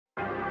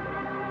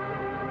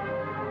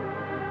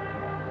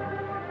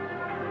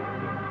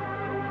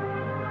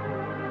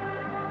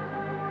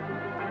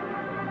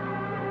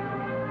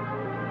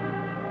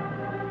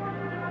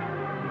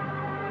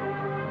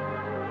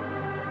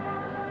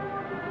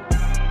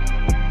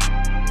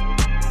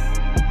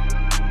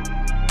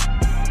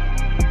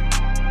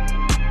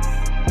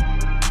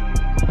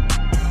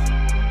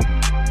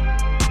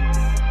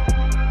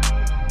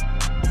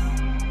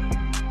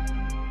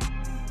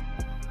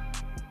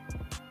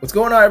What's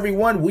going on,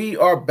 everyone? We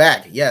are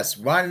back. Yes,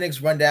 Ron and Nick's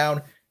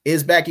Rundown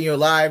is back in your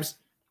lives.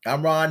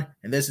 I'm Ron,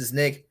 and this is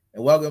Nick,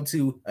 and welcome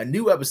to a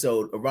new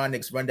episode of Ron and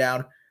Nick's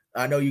Rundown.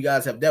 I know you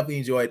guys have definitely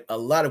enjoyed a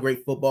lot of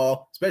great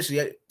football,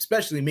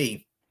 especially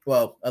me.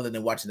 Well, other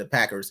than watching the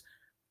Packers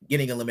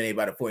getting eliminated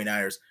by the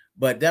 49ers,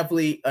 but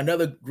definitely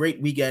another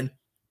great weekend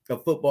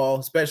of football,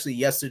 especially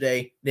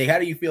yesterday. Nick, how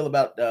do you feel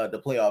about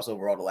the playoffs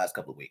overall the last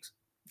couple of weeks?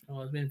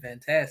 Well, it's been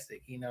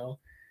fantastic, as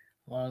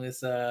long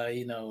as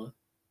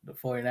the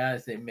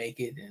 49ers didn't make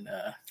it and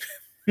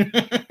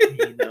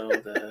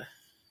the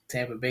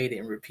Tampa Bay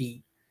didn't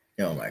repeat.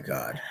 Oh my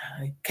God.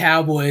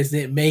 Cowboys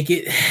didn't make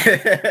it.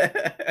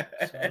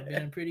 So it's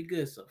been pretty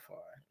good so far.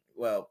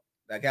 Well,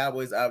 the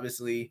Cowboys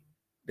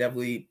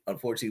definitely,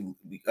 unfortunately,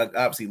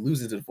 obviously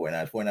losing to the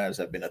 49ers. 49ers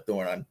have been a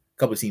thorn on a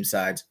couple of team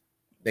sides.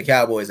 The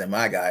Cowboys and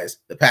my guys,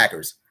 the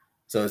Packers.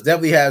 So it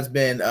definitely has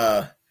been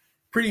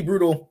pretty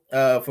brutal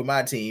for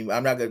my team.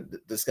 I'm not going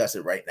to discuss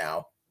it right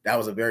now. That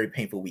was a very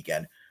painful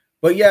weekend.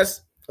 But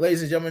yes,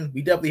 ladies and gentlemen,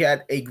 we definitely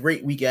had a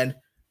great weekend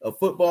of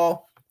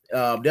football.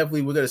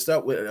 Definitely, we're going to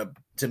start with,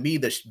 to me,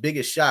 the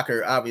biggest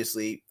shocker,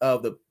 obviously,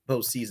 of the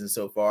postseason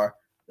so far.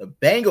 The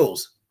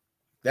Bengals.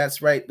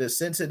 That's right. The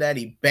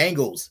Cincinnati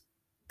Bengals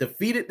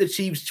defeated the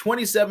Chiefs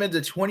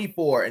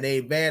 27-24, and they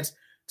advanced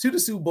to the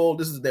Super Bowl.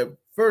 This is their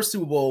first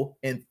Super Bowl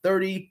in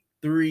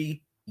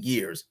 33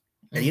 years.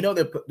 And you know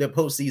their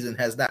postseason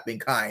has not been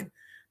kind,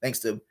 thanks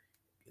to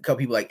a couple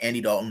people like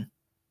Andy Dalton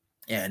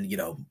and,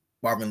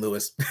 Marvin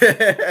Lewis,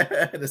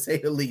 to say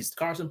the least.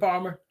 Carson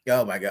Palmer.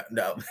 Oh, my God.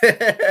 No.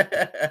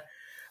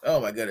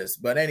 Oh, my goodness.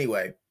 But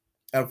anyway,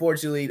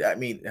 unfortunately, I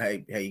mean,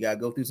 hey, you got to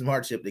go through some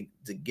hardship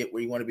to get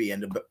where you want to be.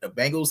 And the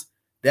Bengals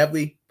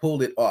definitely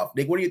pulled it off.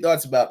 Nick, what are your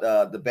thoughts about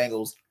the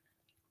Bengals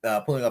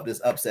pulling up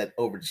this upset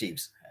over the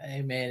Chiefs?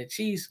 Hey, man, the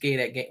Chiefs gave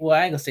that game. Well,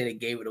 I ain't going to say they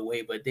gave it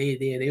away, but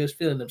they was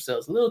feeling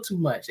themselves a little too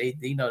much. They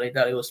thought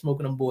they were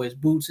smoking them boys'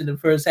 boots in the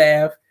first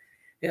half.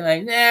 They're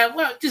like, nah,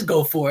 well, just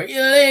go for it.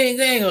 They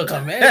ain't gonna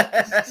come, man.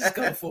 Just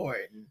go for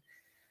it. And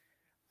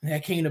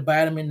that came to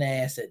bite them in the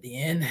ass at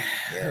the end.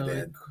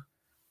 Yeah,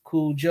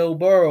 cool Joe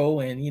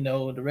Burrow and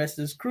the rest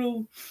of his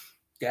crew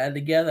got it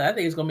together. I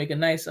think it's gonna make a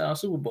nice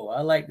Super Bowl.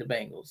 I like the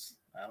Bengals.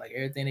 I like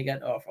everything they got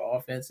to offer,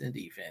 offense and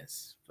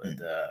defense. But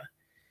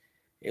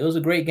it was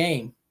a great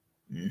game.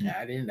 Mm-hmm.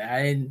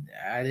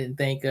 I didn't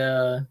think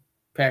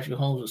Patrick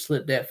Mahomes would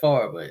slip that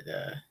far, but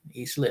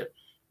he slipped.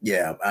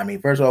 Yeah, I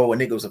mean, first of all, what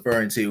Nick was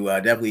referring to,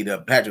 definitely the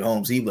Patrick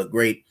Mahomes, he looked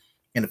great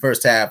in the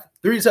first half.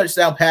 3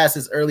 touchdown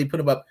passes early,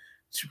 put him up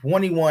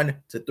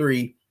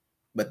 21-3.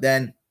 But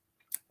then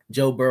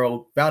Joe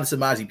Burrow found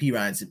Samaje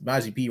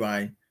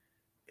Perine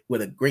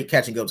with a great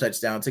catch and go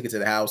touchdown, took it to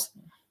the house.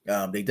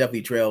 They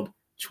definitely trailed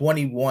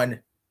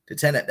 21-10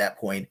 at that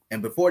point.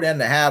 And before the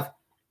end of the half,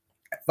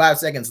 5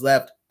 seconds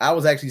left, I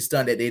was actually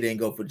stunned that they didn't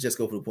go for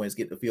the points,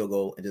 get the field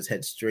goal, and just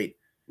head straight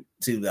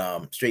to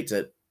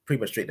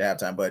pretty much straight to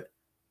halftime. But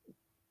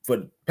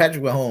for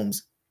Patrick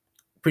Mahomes,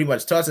 pretty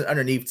much toss it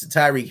underneath to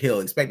Tyreek Hill,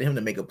 expecting him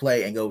to make a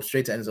play and go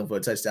straight to end zone for a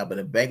touchdown, but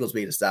the Bengals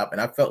made a stop,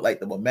 and I felt like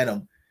the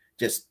momentum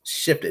just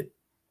shifted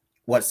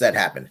once that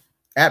happened.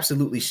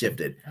 Absolutely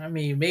shifted. I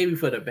mean, maybe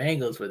for the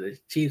Bengals, for the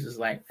Chiefs, it's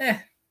like,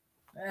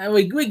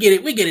 we get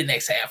it. We get it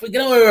next half. We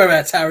don't worry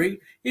about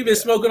Tyreek. He been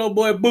smoking old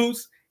boy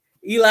boots.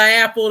 Eli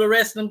Apple, the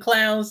rest of them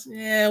clowns.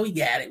 Yeah, we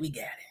got it.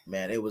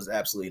 Man, it was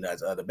absolutely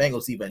nuts. The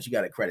Bengals defense, you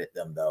got to credit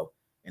them, though.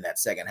 In that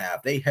second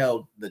half, they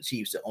held the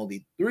Chiefs to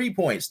only 3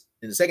 points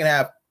in the second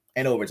half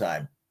and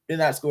overtime. Did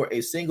not score a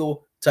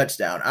single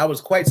touchdown. I was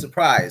quite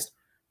surprised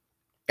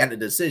at the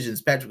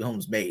decisions Patrick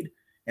Mahomes made.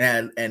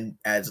 And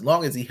as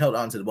long as he held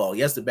on to the ball,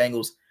 yes, the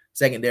Bengals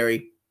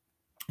secondary,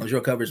 I'm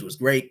sure coverage was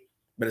great,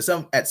 but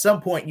at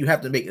some point you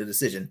have to make a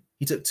decision.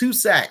 He took 2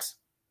 sacks.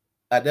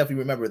 I definitely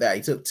remember that.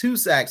 He took 2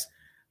 sacks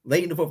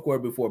late in the fourth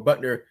quarter before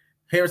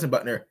Harrison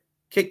Butker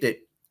kicked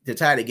it to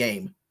tie the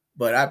game.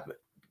 But I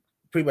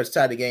pretty much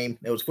tied the game.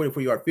 It was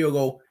 44-yard field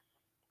goal.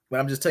 But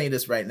I'm just telling you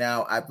this right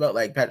now. I felt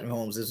like Patrick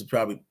Mahomes, this is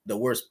probably the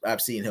worst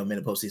I've seen him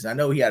in the postseason. I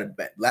know he had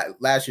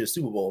last year's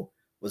Super Bowl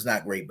was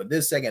not great, but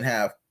this second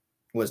half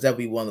was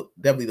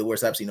definitely the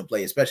worst I've seen him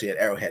play, especially at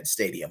Arrowhead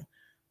Stadium.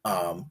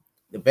 The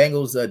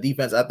Bengals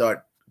defense, I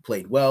thought,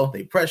 played well.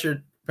 They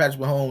pressured Patrick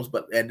Mahomes,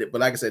 but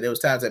like I said, there was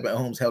times that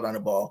Mahomes held on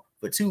the ball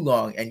for too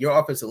long, and your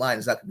offensive line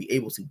is not going to be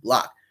able to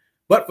block,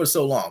 but for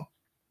so long.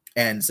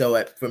 And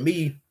so for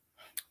me,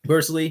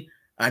 personally,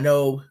 I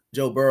know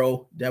Joe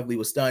Burrow definitely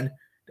was stunned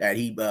that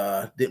he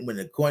didn't win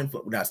the coin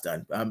flip. Not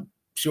stunned. I'm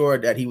sure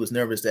that he was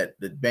nervous that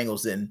the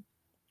Bengals didn't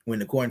win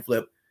the coin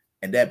flip.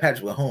 And then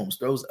Patrick Mahomes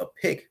throws a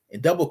pick in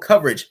double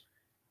coverage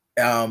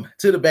to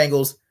the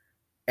Bengals.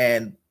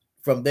 And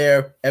from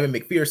there, Evan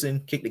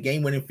McPherson kicked the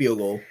game-winning field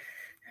goal.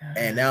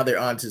 And now they're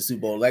on to the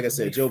Super Bowl. Like I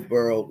said, Joe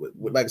Burrow,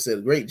 like I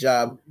said, great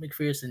job.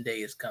 McPherson day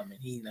is coming.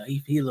 He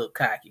a little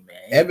cocky,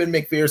 man. Evan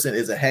McPherson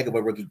is a heck of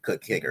a rookie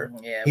kicker.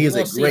 Yeah, he is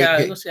a great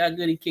kicker. We'll see how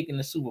good he kicking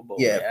the Super Bowl.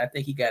 Yeah, man. I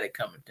think he got it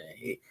coming.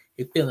 He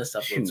feeling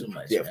himself a little too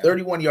much. Yeah,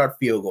 31-yard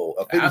field goal,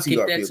 a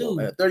 52-yard field goal,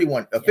 and a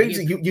 31.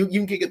 You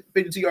can kick a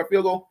 52-yard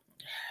field goal.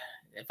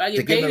 If I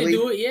get paid to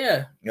do it,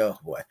 yeah. Oh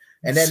boy!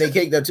 And then they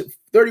kicked the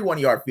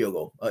 31-yard field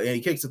goal, and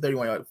he kicks a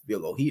 31-yard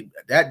field goal.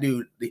 That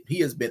dude, he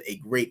has been a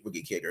great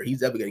rookie kicker. He's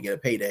definitely going to get a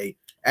payday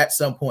at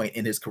some point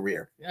in his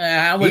career.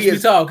 How much are we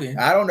talking?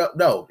 I don't know.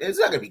 No, it's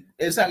not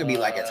gonna be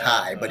like it's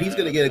high, but he's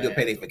gonna get a good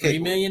payday for kickers.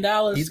 $3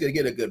 million. He's gonna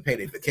get a good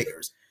payday for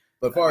kickers.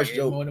 But as far as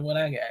Joe, more than what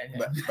I got.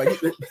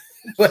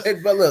 But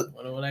look,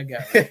 more than what I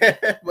got.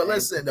 But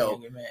listen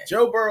though,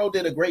 Joe Burrow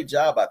did a great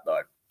job. I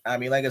thought. I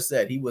mean, like I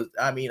said, he was.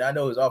 I mean, I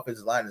know his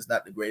offensive line is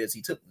not the greatest.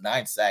 He took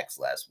 9 sacks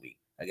last week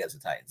against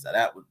the Titans. Now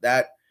that was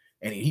that,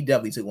 and he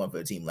definitely took one for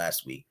the team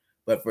last week.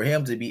 But for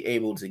him to be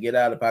able to get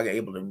out of the pocket,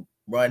 able to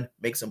run,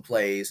 make some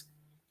plays,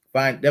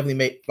 find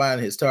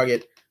his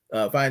target,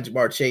 find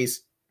Jamar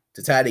Chase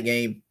to tie the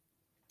game.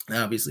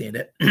 Obviously, and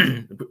that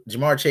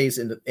Jamar Chase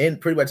in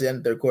pretty much the end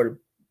of the third quarter,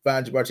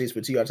 find Jamar Chase for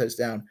a 2-yard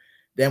touchdown,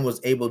 then was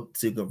able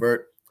to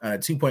convert on a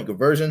 2-point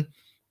conversion.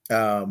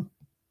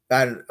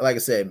 Like I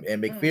said,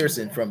 and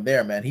McPherson from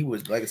there, man, he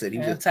was, like I said, he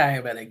was. I'm tired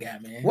about that guy,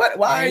 man. What?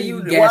 Why are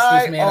you?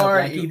 Why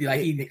are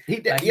you?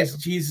 He's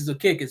Jesus of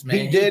kickers, man.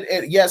 He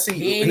did. Yes, he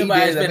did an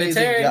amazing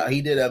job.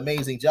 He did an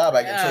amazing job.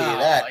 I can tell you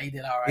that. He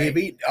did all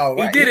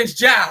right. He did his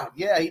job.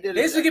 Yeah, he did.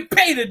 This is get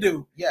paid to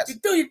do. Yes, you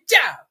do your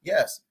job.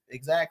 Yes,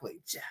 exactly.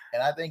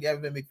 And I think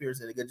Evan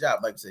McPherson did a good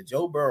job. Like I said,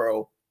 Joe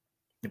Burrow,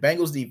 the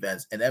Bengals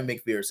defense, and Evan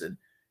McPherson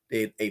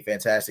did a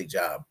fantastic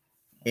job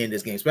in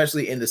this game,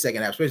 especially in the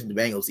second half, especially the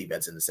Bengals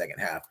defense in the second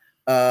half.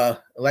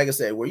 Like I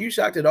said, were you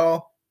shocked at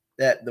all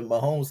that the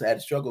Mahomes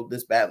had struggled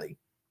this badly?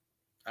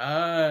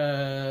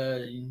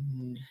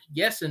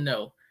 Yes and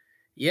no.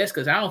 Yes,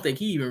 because I don't think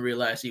he even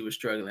realized he was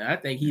struggling. I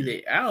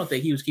don't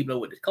think he was keeping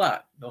up with the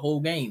clock the whole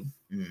game,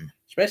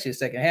 especially the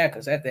second half.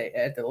 Because at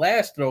the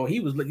last throw,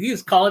 he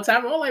was calling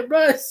time. I'm like,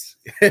 bro,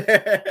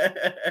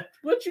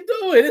 what you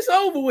doing? It's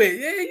over with.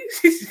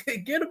 Yeah,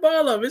 get the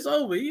ball up. It's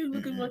over. You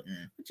looking what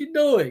you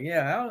doing?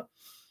 Yeah.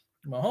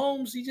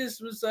 Mahomes, he just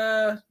was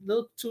a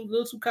little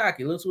too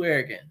cocky, a little too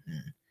arrogant.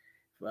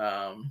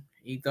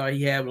 He thought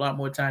he had a lot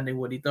more time than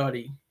what he thought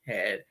he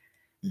had.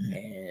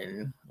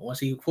 And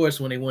once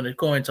when they won the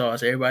coin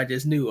toss, everybody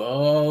just knew,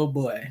 oh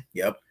boy.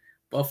 Yep.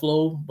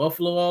 Buffalo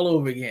all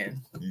over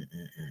again.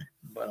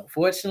 But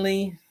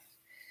unfortunately,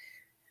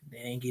 they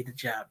didn't get the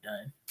job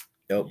done.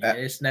 Nope.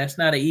 That's not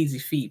an easy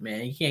feat,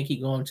 man. You can't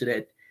keep going to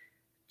that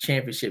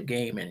championship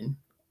game and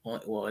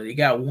they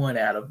got one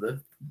out of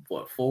the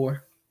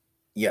 4?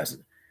 Yes.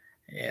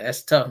 Yeah,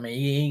 that's tough, man.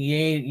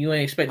 You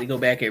ain't expect to go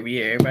back every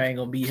year. Everybody ain't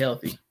gonna be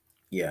healthy.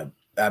 Yeah,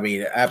 I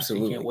mean,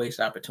 absolutely. You can't waste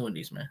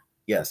opportunities, man.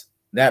 Yes,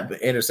 that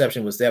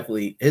interception was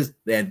definitely his.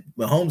 And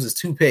Mahomes'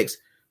 2 picks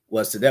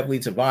was to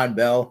Tavon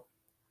Bell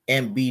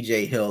and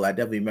B.J. Hill. I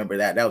definitely remember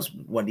that. That was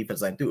one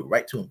defense line threw it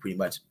right to him, pretty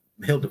much.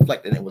 Hill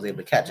deflected and was able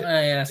to catch it.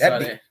 Yeah, I saw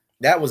that.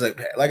 That was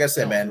like I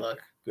said, man.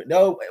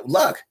 No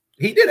luck.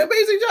 He did an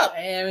amazing job.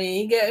 I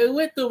mean, he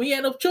went through. He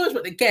had no choice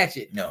but to catch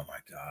it. Oh my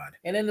God!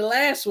 And then the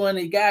last one,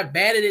 the guy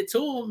batted it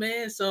to him,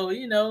 man. So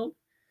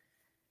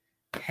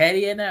had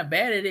he not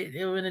batted it,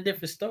 it would have been a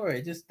different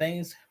story. Just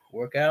things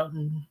work out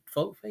in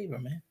folk favor,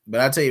 man. But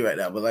I'll tell you right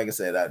now. But like I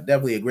said,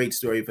 definitely a great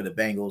story for the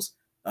Bengals.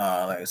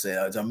 Like I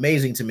said, it's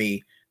amazing to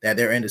me that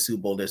they're in the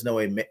Super Bowl. There's no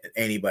way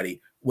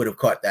anybody would have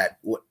caught that.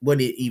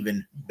 Wouldn't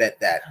even bet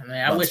that.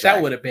 Man, I wish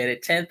I would have bet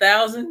it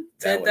 10,000.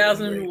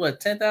 10,000. What?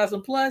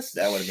 10,000 plus.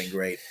 That would have been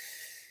great.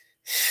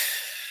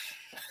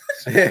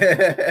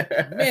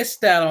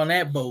 Missed out on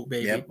that boat,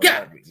 baby.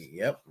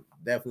 Yep,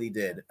 definitely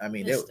did. I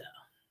mean, but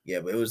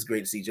it was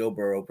great to see Joe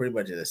Burrow pretty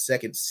much in his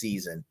second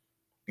season,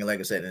 and like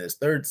I said, in his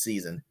second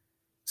season,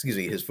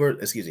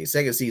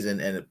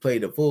 and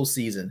played a full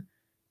season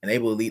and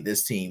able to lead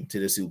this team to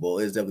the Super Bowl.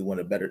 Is definitely one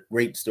of the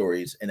great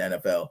stories in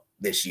NFL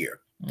this year.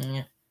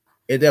 Yeah.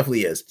 It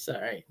definitely is. It's all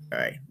right. All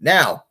right,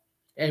 now.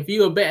 If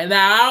you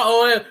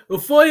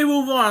before you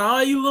move on,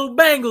 all you little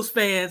Bengals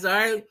fans, all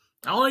right,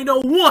 I only know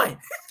one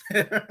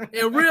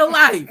in real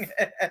life,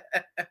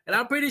 and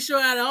I'm pretty sure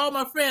out of all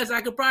my friends,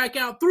 I could probably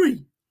count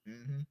 3.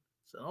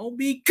 So don't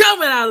be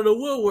coming out of the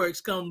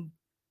woodworks come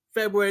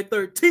February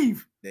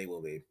 13th. They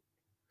will be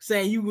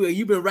saying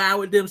you've been riding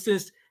with them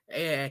since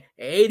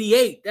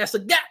 88. That's a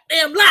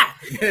goddamn lie.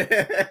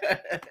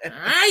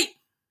 All right.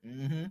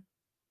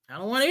 I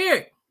don't want to hear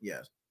it.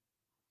 Yes.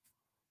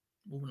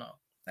 Moving on.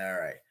 All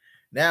right.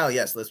 Now,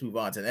 yes, let's move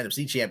on to the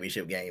NFC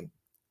Championship game.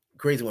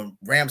 Crazy when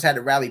Rams had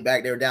to rally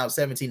back. They were down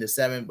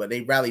 17-7, but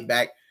they rallied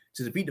back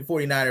to defeat the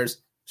 49ers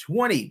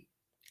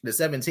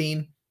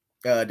 20-17.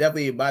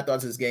 Definitely my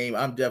thoughts of this game.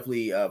 I'm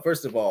definitely,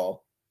 first of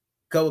all,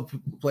 a couple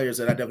of players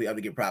that I definitely have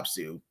to give props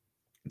to.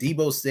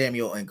 Deebo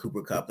Samuel and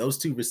Cooper Kupp. Those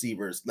 2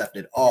 receivers left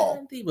it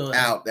all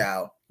out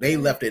now. They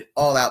left it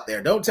all out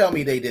there. Don't tell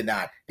me they did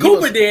not.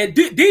 Cooper did.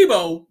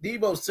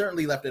 Deebo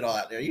certainly left it all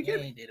out there. You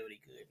kidding? He did what he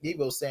could.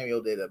 Deebo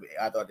Samuel did.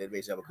 I thought they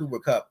basically have a Cooper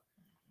Kupp.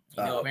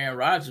 If Aaron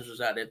Rodgers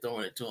was out there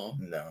throwing it to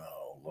him. No,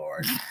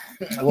 Lord.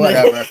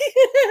 Whatever.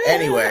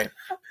 Anyway,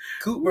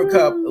 Cooper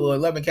Kupp,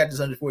 11 catches,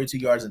 142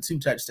 yards, and 2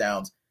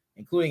 touchdowns,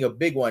 including a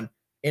big one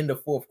in the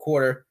fourth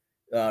quarter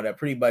that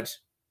pretty much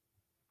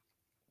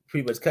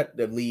cut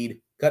the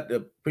lead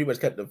pretty much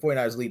cut the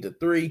 49ers lead to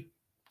 3.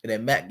 And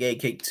then Matt Gay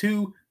kicked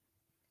 2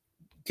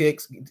 field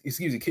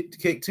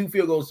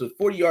goals to the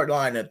 40-yard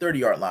line and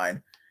 30-yard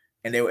line.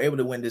 And they were able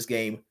to win this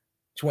game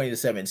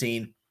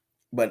 20-17.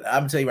 But I'm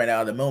going to tell you right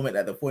now, the moment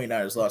that the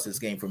 49ers lost this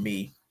game for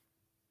me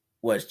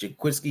was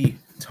Jaquiski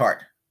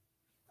Tartt.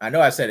 I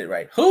know I said it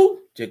right. Who?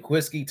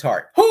 Jaquiski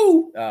Tartt.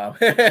 Who?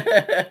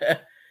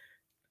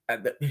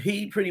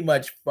 He pretty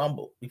much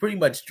fumbled. He pretty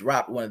much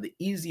dropped one of the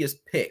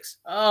easiest picks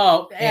in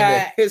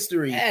the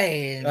history of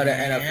the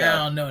NFL.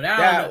 I don't know. No.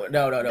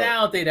 I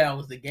don't think that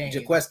was the game.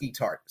 Jaquiski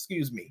Tartt.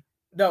 Excuse me.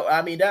 No,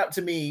 I mean that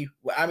to me.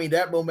 I mean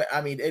that moment.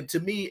 I mean to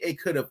me, it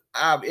could have.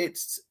 It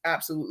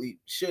absolutely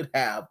should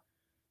have.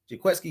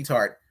 Jaquiski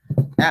Tartt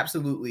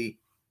absolutely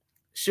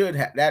should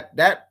have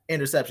that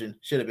interception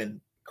should have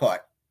been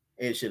caught.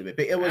 It should have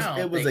been. It was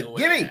a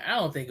gimme. I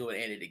don't think it would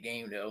have ended the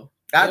game though.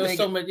 There was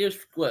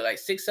like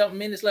 6-something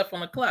minutes left on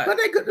the clock. But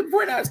the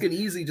 49ers could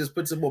easily just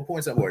put some more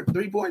points on board.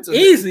 3 points.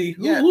 Easy.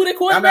 Yeah. Who the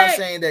quarterback? I'm not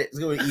saying that it's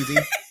going to be easy.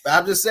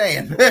 I'm just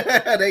saying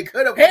they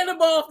could have hand the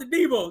ball off to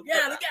Debo.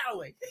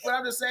 Galloway. But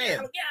I'm just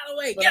saying.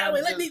 Galloway.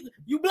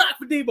 You block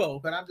for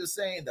Debo. But I'm just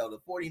saying though, the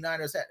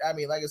 49ers had. I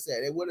mean, like I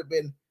said, it would have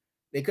been.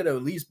 They could have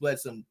at least bled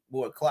some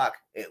more clock,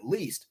 at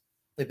least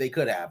if they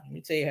could have. Let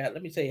me tell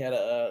you how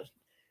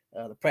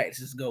the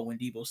practices go when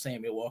Debo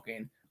Samuel walk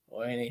in.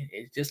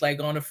 It's just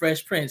like on the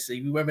Fresh Prince. If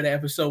you remember that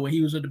episode when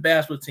he was with the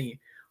basketball team.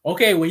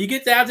 Okay, when you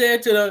get out there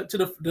to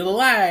the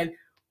line,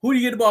 who do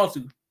you get the ball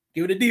to?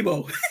 Give it to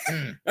Debo.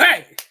 All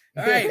right.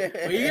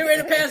 When you get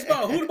ready to pass the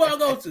ball, who the ball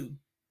go to?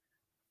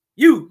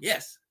 You.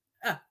 Yes.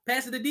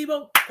 Pass it to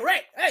Debo.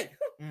 Correct. Hey.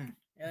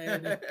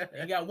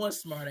 You got one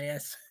smart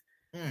ass.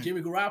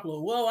 Jimmy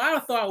Garoppolo. Well, I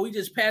thought we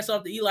just pass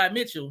off to Eli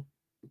Mitchell.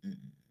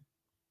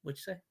 What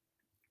you say?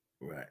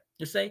 Right.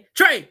 Just say,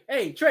 Trey,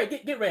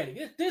 get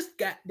ready. This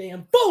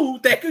goddamn fool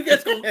that could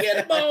just go get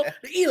the ball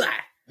to Eli.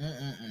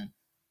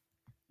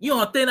 You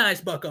on thin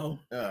ice, bucko.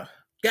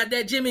 Got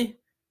that, Jimmy?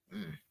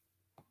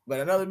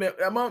 But another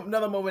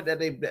moment that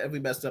they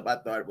definitely messed up, I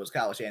thought, was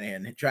Kyle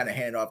Shanahan trying to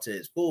hand off to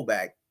his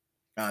fullback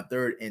on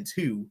 3rd and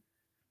 2,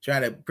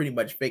 trying to pretty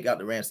much fake out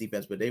the Rams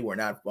defense, but they were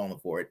not falling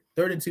for it.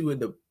 3rd and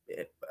 2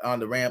 on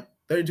the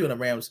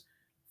Rams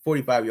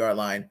 45-yard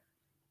line.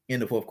 In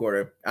the 4th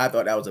quarter, I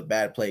thought that was a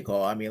bad play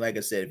call. I mean, like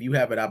I said, if you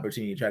have an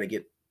opportunity to try to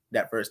get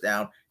that first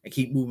down and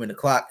keep moving the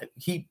clock,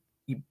 keep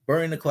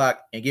burning the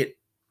clock and get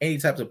any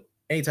type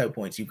of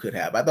points you could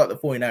have. I thought the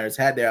 49ers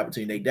had their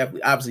opportunity. They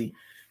definitely obviously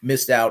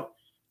missed out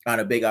on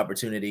a big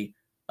opportunity.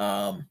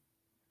 I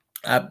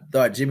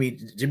thought Jimmy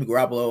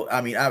Garoppolo,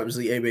 I mean,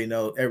 obviously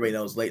everybody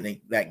knows late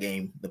in that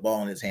game, the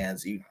ball in his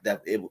hands,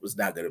 it was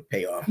not going to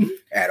pay off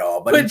at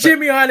all. But put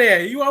Jimmy on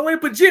there. You want to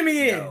put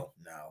Jimmy in? No.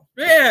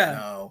 Yeah.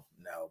 No.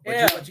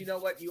 But you know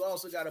what? You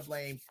also got to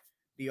blame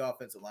the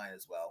offensive line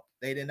as well.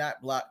 They did not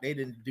block. They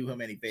didn't do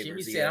him any favors.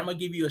 Jimmy said, "I'm gonna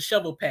give you a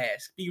shovel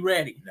pass. Be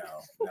ready." No.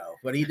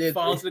 But he did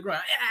fall to the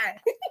ground.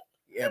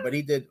 Yeah, but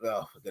he did.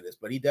 Oh goodness!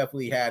 But he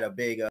definitely had a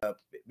big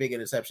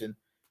interception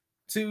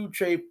to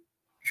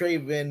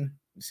Travin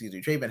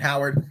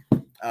Howard.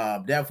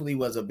 Definitely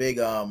was a big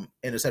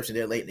interception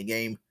there late in the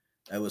game.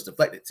 It was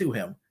deflected to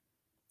him,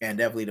 and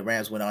definitely the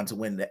Rams went on to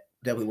win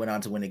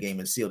the game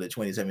and sealed it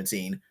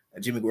 2017.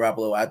 Jimmy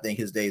Garoppolo, I think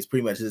his days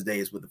with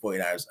the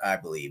 49ers, I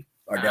believe,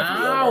 are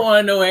definitely over. I don't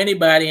want to know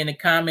anybody in the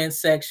comments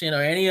section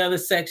or any other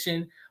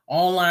section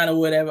online or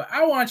whatever.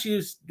 I want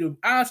you to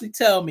honestly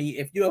tell me,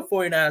 if you're a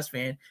 49ers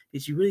fan,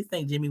 did you really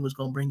think Jimmy was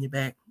going to bring you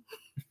back?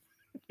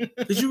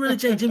 Did you really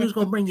think Jimmy was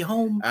going to bring you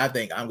home? I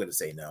think I'm going to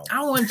say no.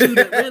 I want you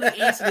to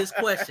really answer this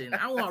question.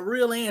 I want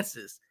real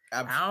answers.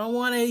 I don't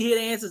want to hear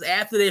the answers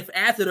after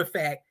the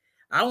fact.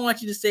 I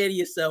want you to say to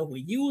yourself,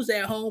 when you was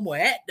at home or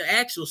at the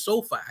actual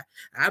SoFi,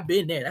 I've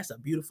been there. That's a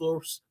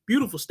beautiful,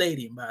 beautiful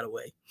stadium, by the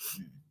way.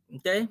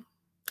 Okay.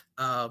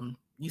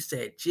 You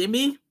said,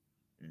 Jimmy,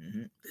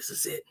 this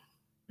is it.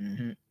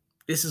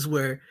 This is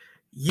where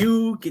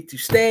you get to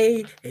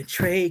stay and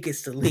Trey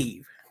gets to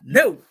leave.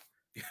 No.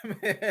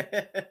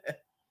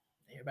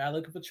 Everybody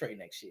looking for Trey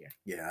next year.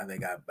 Yeah, I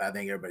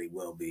think everybody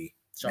will be.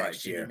 Sorry,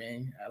 next year,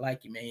 man. I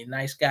like you, man. You're a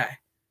nice guy.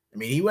 I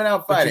mean, he went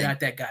out fighting. But you're not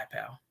that guy,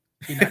 pal.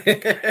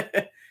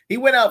 He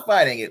went out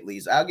fighting at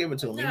least. I'll give it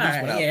to him.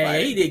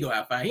 He did go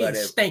out fighting. He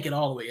was stinking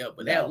all the way up,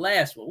 but that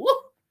last one, woo.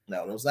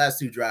 No, those last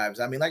 2 drives.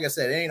 I mean, like I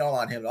said, it ain't all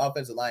on him. The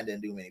offensive line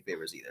didn't do him any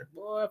favors either.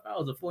 Boy, if I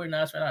was a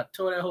 49ers fan, I'd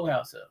tore that whole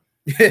house up.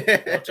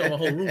 I'd tore my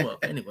whole room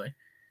up anyway.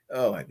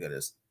 Oh my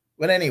goodness.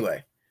 But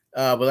anyway,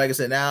 but like I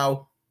said,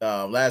 now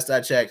last I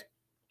checked,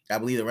 I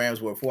believe the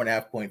Rams were a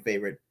 4.5-point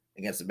favorite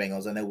against the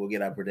Bengals. I know we'll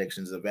get our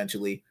predictions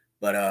eventually,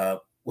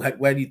 but what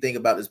do you think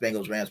about this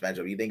Bengals-Rams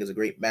matchup? You think it's a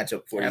great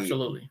matchup for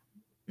you?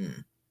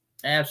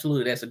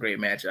 Absolutely, that's a great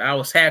matchup. I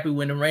was happy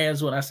when the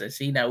Rams won. I said,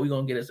 see, now we're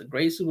going to get us a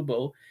great Super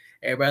Bowl.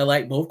 Everybody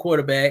liked both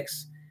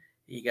quarterbacks.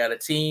 You got a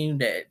team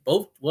that I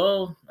ain't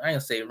going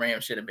to say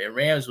Rams should have been.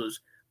 Rams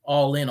was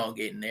all in on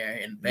getting there,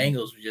 and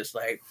Bengals were just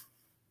like,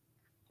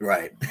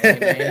 right. Hey,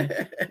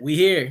 man, we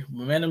here.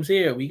 Momentum's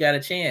here. We got a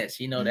chance.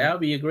 That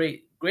would be a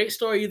great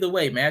story either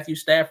way. Matthew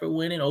Stafford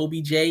winning,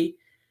 OBJ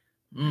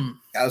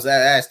I was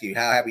asking you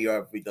how happy you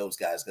are with those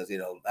guys because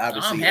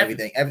obviously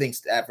everything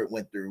Stafford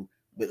went through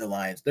with the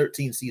Lions,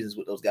 13 seasons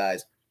with those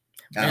guys.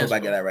 I hope I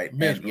got that right.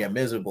 Miserable. And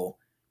miserable.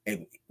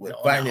 And with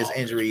fighting his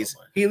injuries,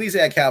 he at least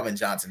had Calvin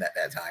Johnson at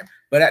that time.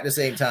 But at the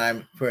same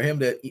time, for him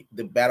to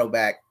battle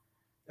back,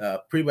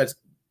 pretty much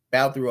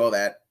battle through all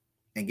that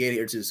and get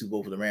here to the Super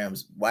Bowl for the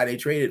Rams, why they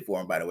traded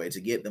for him, by the way, to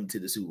get them to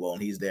the Super Bowl.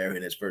 And he's there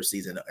in his first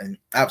season. And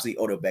obviously,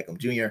 Odell Beckham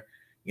Jr.,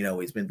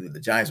 he's been through the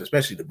Giants,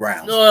 especially the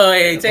Browns. Oh,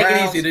 hey, take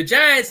it easy. The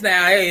Giants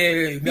now,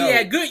 he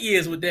had good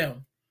years with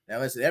them. Now,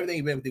 listen, everything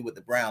he's been through with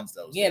the Browns,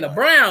 though. Yeah, the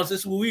Browns,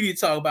 this is what we need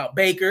to talk about.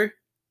 Baker.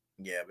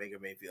 Yeah, Baker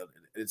Mayfield.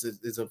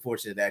 It's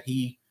unfortunate that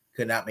he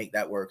could not make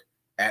that work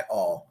at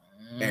all,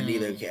 and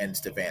neither can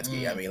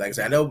Stefanski. I mean, like I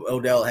said, I know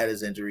Odell had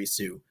his injuries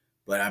too,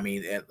 but I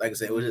mean, like I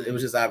said, it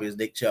was just obvious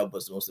Nick Chubb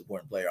was the most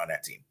important player on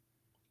that team.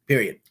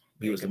 Period.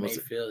 He was the most.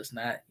 Mayfield. It's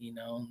not,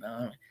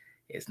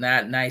 it's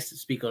not nice to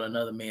speak on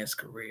another man's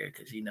career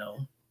because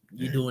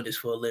you're doing this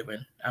for a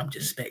living. I'm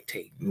just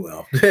spectating.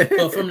 Well,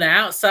 but from the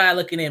outside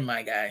looking in,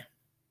 my guy,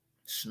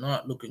 it's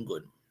not looking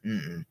good.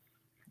 You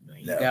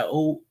got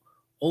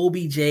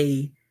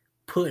OBJ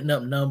putting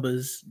up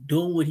numbers,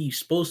 doing what he's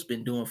supposed to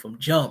be doing from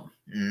jump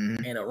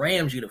in a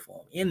Rams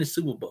uniform in the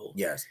Super Bowl.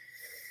 Yes.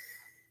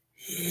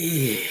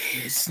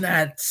 It's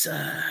not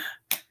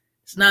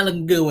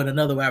looking good when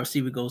another wide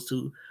receiver goes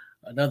to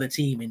another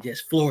team and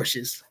just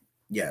flourishes.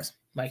 Yes.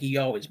 Like he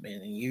always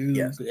been. And you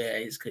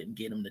just couldn't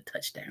get him the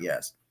touchdown.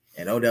 Yes.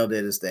 And Odell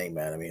did his thing,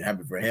 man. I mean,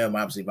 happy for him.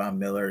 Obviously, Von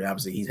Miller,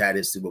 obviously he's had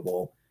his Super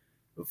Bowl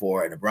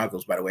before, and the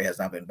Broncos, by the way, has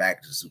not been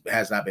back to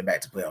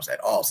playoffs at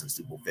all since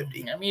Super Bowl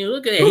 50. I mean,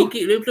 look at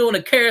it. They're doing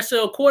a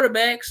carousel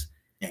quarterbacks.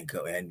 And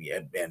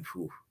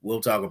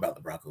we'll talk about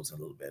the Broncos in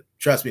a little bit.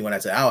 Trust me when I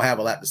say I'll have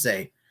a lot to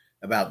say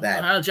about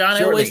that. John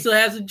Elway still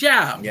has a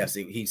job. Yes,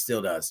 he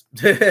still does.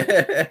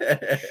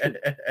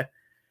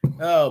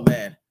 Oh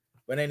man.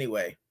 But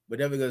anyway, we're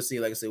definitely going to see,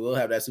 like I said, we'll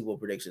have that Super Bowl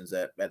predictions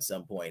at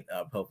some point,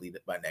 hopefully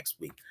by next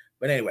week.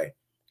 But anyway,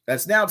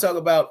 let's now talk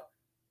about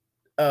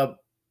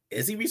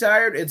is he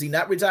retired? Is he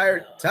not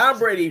retired? Tom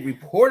Brady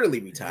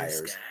reportedly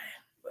retires.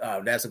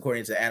 That's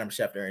according to Adam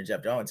Schefter and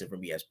Jeff Darlington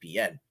from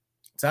ESPN.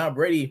 Tom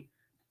Brady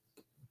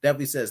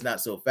definitely says not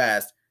so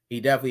fast.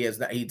 He definitely has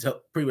not. He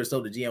pretty much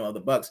told the GM of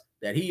the Bucs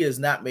that he has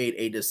not made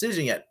a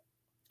decision yet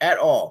at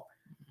all.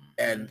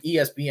 And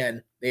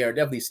ESPN, they are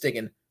definitely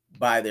sticking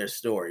by their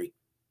story,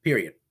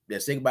 period. They're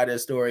sticking by their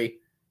story.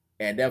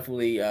 And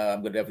definitely,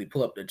 I'm going to definitely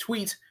pull up the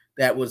tweet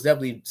that was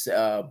definitely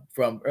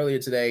from earlier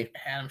today.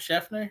 Adam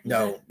Schefter?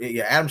 No,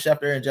 yeah, Adam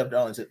Schefter and Jeff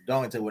Darlington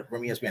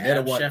from ESPN.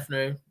 They're the one.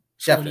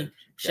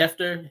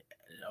 Schefter.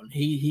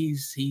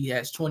 He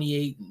has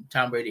 28 and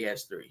Tom Brady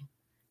has 3.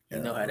 You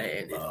know how that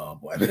ended. Oh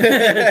boy.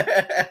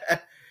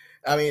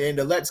 I mean, in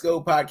the Let's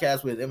Go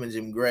podcast with him and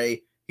Jim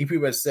Gray, he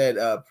pretty much said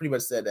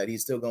that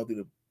he's still going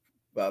through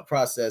the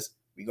process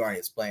regarding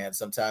his plans.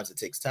 Sometimes it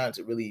takes time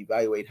to really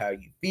evaluate how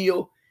you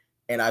feel.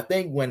 And I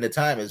think when the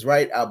time is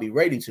right, I'll be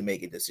ready to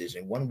make a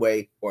decision one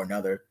way or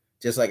another,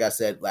 just like I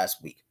said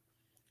last week.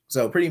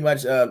 So pretty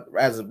much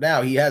as of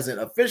now, he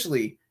hasn't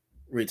officially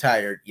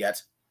retired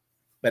yet.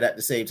 But at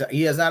the same time,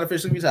 he has not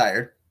officially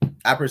retired.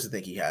 I personally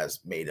think he has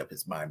made up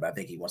his mind, but I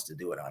think he wants to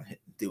do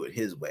it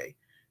his way.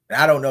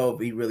 And I don't know if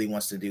he really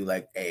wants to do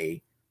like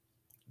a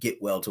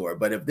get well tour.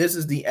 But if this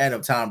is the end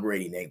of Tom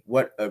Brady, Nate,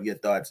 what are your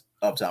thoughts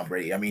of Tom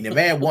Brady? I mean, the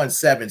man won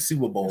 7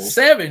 Super Bowls.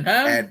 7,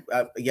 huh? And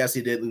yes,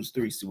 he did lose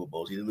 3 Super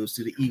Bowls. He did lose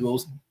to the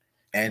Eagles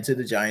and to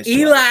the Giants.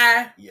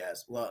 Eli.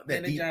 Yes. Well,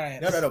 the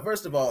Giants. No.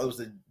 First of all, it was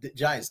the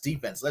Giants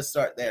defense. Let's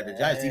start there. The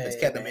Giants defense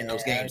kept them in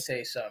those games. Let me tell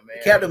you something,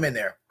 man. Kept them in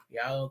there.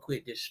 Y'all don't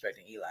quit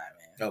disrespecting Eli,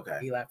 man. Okay.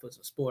 Eli put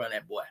some sport on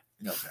that boy.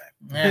 Okay.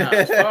 Now,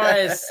 as far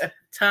as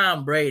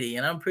Tom Brady,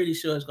 and I'm pretty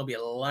sure it's going to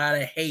be a lot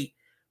of hate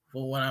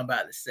for what I'm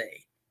about to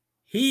say.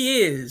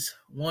 He is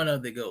one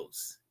of the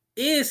GOATs.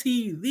 Is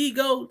he the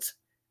GOAT?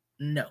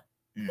 No.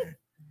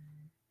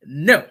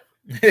 No.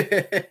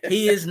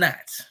 He is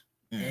not.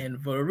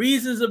 And for the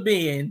reasons of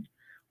being,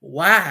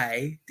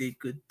 why did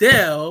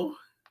Goodell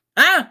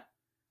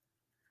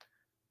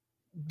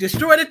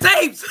destroy the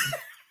tapes?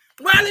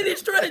 Why did he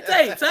destroy the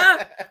tapes,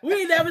 huh? We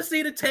ain't never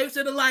seen the tapes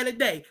in the light of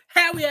day.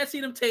 How we had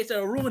seen them tapes that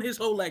would ruin his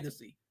whole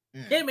legacy?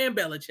 Him and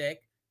Belichick,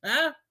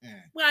 huh?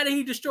 Why did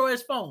he destroy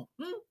his phone?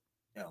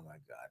 Oh my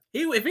God!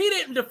 If he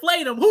didn't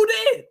deflate him, who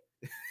did?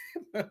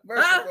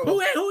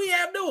 Who he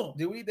have doing?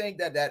 Do we think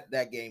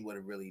that game would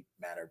have really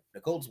mattered? The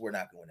Colts were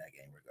not going to win that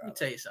game regardless. Let me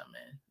tell you something,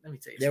 man.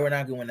 They were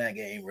not going to win that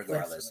game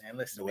regardless.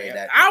 Listen,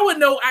 man. I would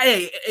know.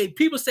 Hey,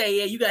 people say,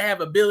 yeah, you gotta have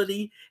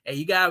ability and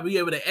you gotta be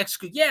able to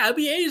execute. Yeah, it'd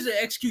be easy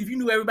to execute if you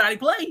knew everybody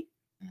played.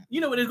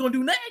 You know what they're gonna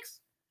do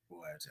next.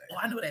 Boy,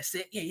 I know that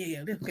set.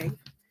 Yeah. Okay.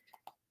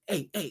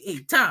 Hey,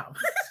 Tom.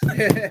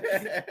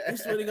 This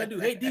is what they're gonna do.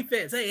 Hey,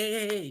 defense.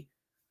 Hey.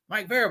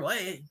 Mike Variable.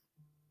 Hey.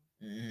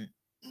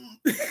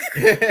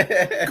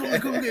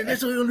 Come again.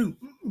 That's what we're gonna do.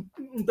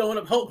 Throwing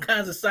up whole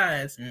kinds of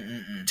signs.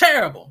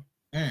 Terrible.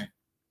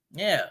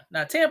 Yeah.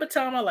 Now Tampa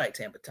Tom, I like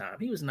Tampa Tom.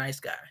 He was a nice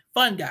guy,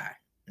 fun guy.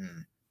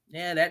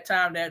 Yeah, that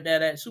time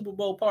that Super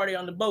Bowl party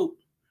on the boat.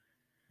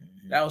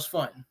 That was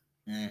fun.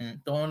 Mm-hmm.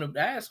 Throwing the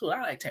that's cool.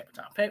 I like Tampa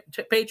Tom.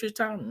 Patriots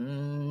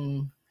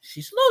Tom.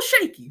 She's a little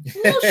shaky.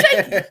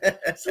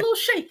 It's a little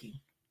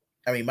shaky.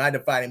 I mean, my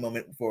defining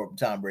moment for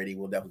Tom Brady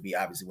will definitely be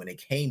obviously when they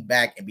came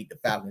back and beat the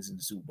Falcons in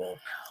the Super Bowl.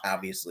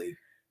 Obviously,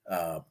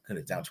 because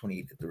it's down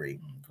 28-3.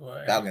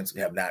 Falcons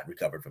have not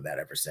recovered from that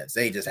ever since.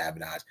 They just have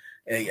not.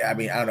 I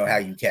mean, I don't know how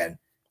you can,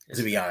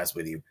 to be honest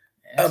with you.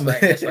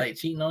 It's like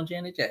cheating on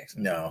Janet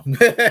Jackson. No.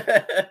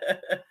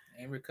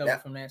 Ain't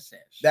recovered from that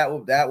since. That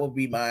will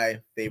be my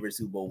favorite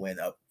Super Bowl win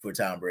up for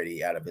Tom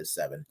Brady out of his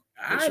 7.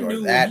 I sure.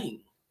 Knew that.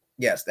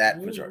 Yes,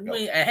 that for sure.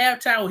 At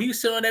halftime, when he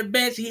was sitting on that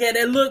bench, he had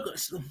that look.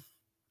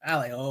 I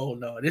like, oh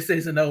no, this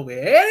isn't over.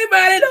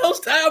 Anybody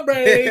knows Tom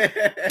Brady.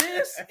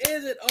 This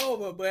isn't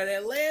over. But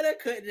Atlanta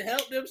couldn't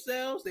help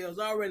themselves. They was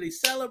already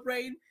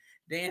celebrating,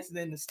 dancing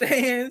in the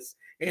stands,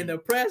 in the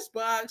press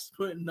box,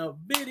 putting up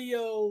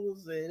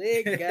videos, and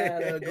it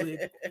got ugly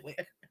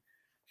quick.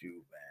 True,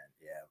 man.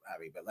 Yeah, I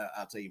mean, but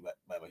I'll tell you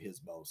what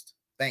his most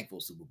thankful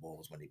Super Bowl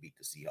was when they beat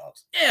the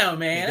Seahawks. Yeah,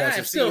 man. Because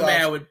I'm still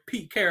mad with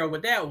Pete Carroll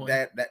with that one.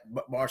 That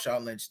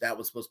Marshawn Lynch, that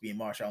was supposed to be in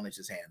Marshawn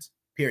Lynch's hands.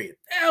 Period.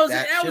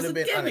 That was a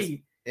gimme. Honest.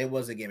 It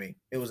was a gimme.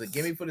 It was a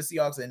gimme for the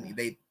Seahawks, and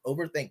they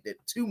overthinked it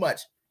too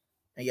much.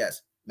 And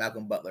yes,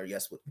 Malcolm Butler,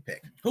 yes, with the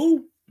pick.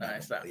 Who?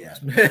 Nice. Yeah.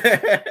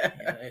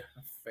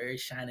 Very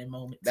shining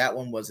moment. That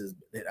one was his.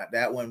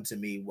 That one to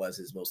me was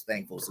his most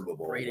thankful Super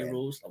Bowl. Brady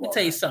rules. Let me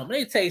tell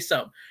you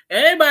something.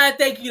 Anybody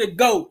think you the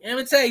GOAT? Let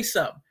me tell you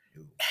something.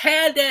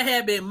 Had that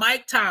had been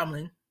Mike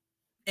Tomlin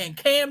and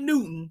Cam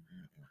Newton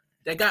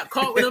that got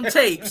caught with them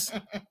tapes,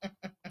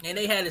 and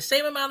they had the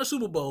same amount of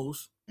Super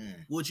Bowls,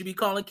 would you be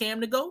calling Cam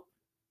the GOAT?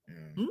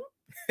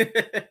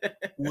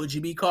 Would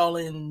you be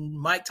calling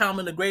Mike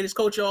Tomlin the greatest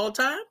coach of all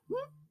time?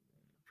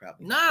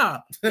 Probably. Nah.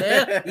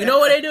 Yeah. You know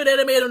what they do?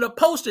 They made him the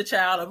poster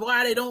child of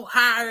why they don't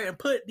hire and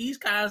put these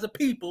kinds of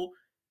people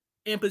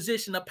in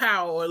position of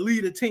power or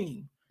lead a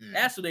team.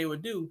 That's what they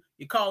would do.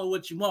 You call it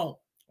what you want.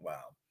 Wow.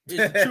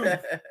 It's the truth.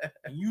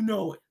 And you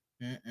know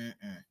it.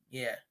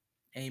 Yeah.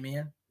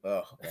 Amen.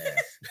 Oh, man.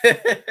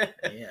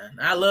 Yeah.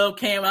 I love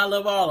Cam. I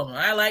love all of them.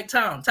 I like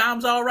Tom.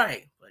 Tom's all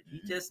right, but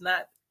he's just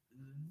not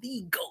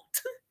the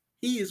GOAT.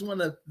 He is one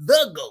of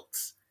the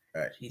GOATs.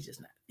 Right. He's just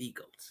not the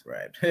GOAT.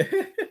 Right.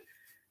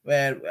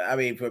 Man, I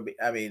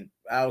mean,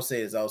 I'll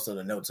say it's also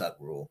the no tuck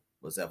rule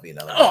was definitely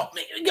another. Oh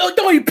man, yo,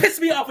 don't you piss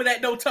me off with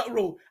that no tuck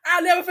rule?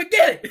 I'll never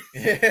forget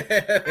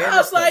it. I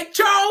was like,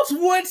 Charles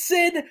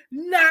Woodson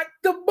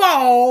knocked the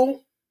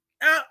ball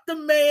out the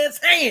man's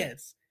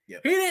hands.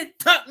 Yep. He didn't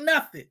tuck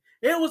nothing.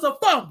 It was a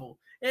fumble,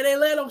 and they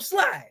let him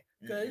slide.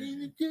 Because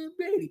he's Jim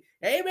Brady.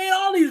 They made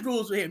all these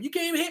rules for him. You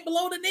can't even hit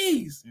below the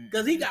knees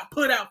because he got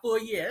put out for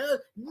a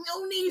year.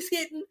 No knees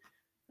hitting.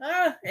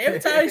 Every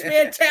time this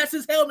man taps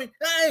his helmet,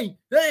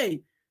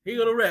 hey, he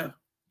go to ref.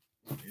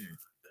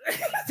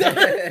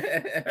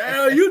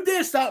 You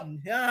did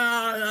something.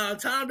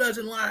 Tom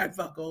doesn't lie,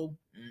 fucko.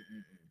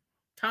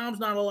 Tom's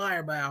not a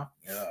liar, Bow.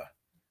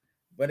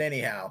 But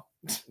anyhow,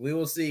 we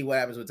will see what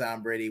happens with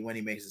Tom Brady when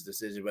he makes his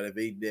decision. But if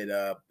he did,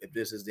 if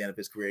this is the end of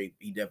his career,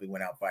 he definitely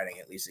went out fighting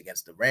at least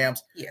against the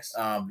Rams. Yes.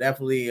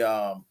 Definitely.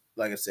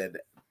 Like I said,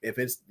 if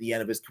it's the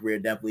end of his career,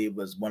 definitely it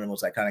was one of the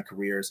most iconic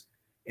careers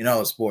in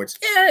all of sports.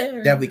 Yeah.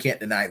 Definitely can't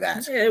deny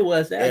that. Yeah, it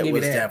was. It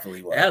was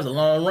definitely was. That was a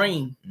long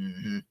reign.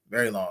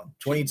 Very long.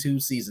 22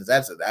 seasons.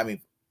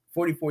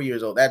 44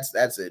 years old.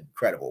 That's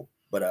incredible.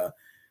 But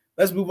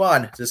let's move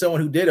on to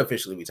someone who did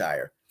officially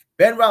retire.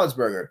 Ben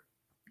Roethlisberger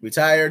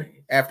retired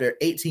after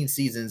 18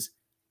 seasons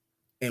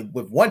and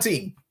with one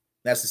team.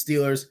 That's the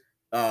Steelers.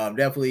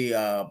 Definitely,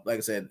 like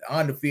I said,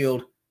 on the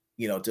field,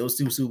 those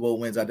 2 Super Bowl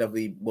wins I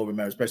definitely will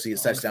remember, especially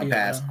his touchdown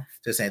pass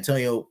to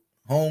Santonio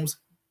Holmes.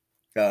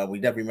 We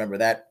definitely remember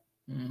that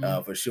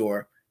for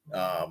sure.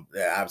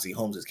 Obviously,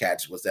 Holmes'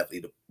 catch was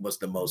definitely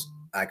the most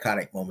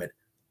iconic moment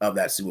of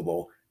that Super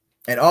Bowl.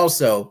 And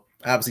also,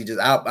 obviously,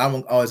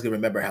 I'm always going to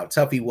remember how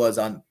tough he was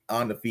on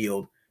the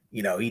field.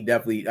 He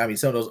definitely,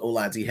 some of those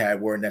O-lines he had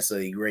weren't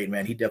necessarily great,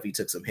 man. He definitely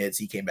took some hits.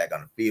 He came back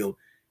on the field.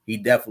 He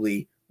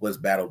definitely was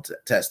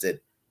battle-tested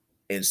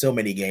in so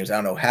many games. I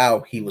don't know how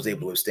he was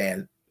able to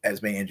withstand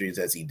as many injuries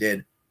as he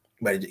did.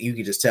 But you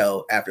could just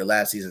tell after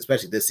last season,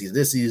 especially this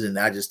season,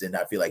 I just did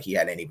not feel like he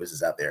had any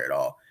business out there at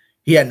all.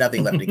 He had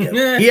nothing left to give.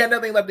 He had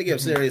nothing left to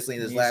give, seriously,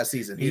 in this last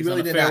season. He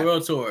really did not.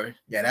 Farewell tour.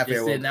 Yeah, that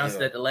farewell tour.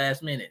 Announced at the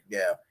last minute.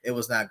 Yeah, it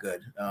was not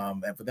good.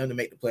 And for them to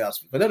make the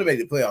playoffs,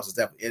 is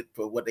definitely it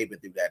for what they've been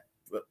through that.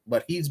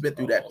 But he's been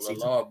through that season.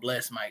 The Lord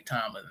bless Mike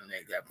Tomlin and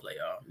make that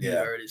playoff. He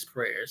heard his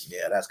prayers.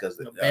 Yeah, that's because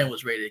the man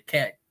was ready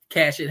to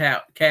cash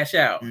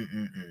out.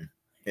 And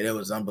it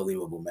was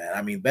unbelievable,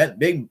 man.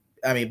 Ben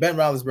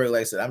Roethlisberger,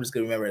 like I said, I'm just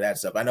gonna remember that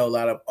stuff. I know a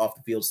lot of off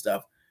the field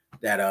stuff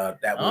that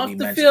will be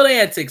mentioned. Off the field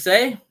antics,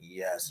 eh?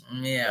 Yes.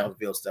 Yeah. Off the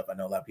field stuff. I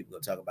know a lot of people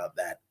will talk about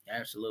that.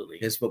 Absolutely.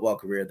 His football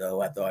career,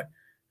 though, I thought,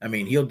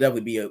 he'll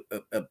definitely be a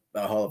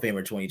Hall of Famer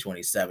in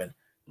 2027.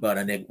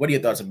 But Nick, what are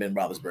your thoughts on Ben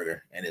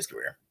Roethlisberger and his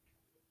career?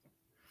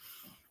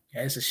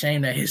 Yeah, it's a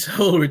shame that his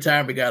whole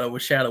retirement got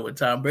overshadowed with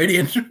Tom Brady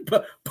and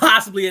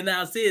possibly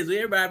announced his.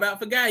 Everybody about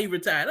forgot he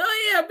retired.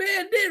 Oh yeah,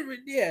 Ben did.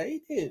 Yeah,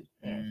 he did.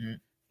 Mm-hmm.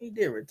 He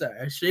did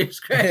retire. Shit,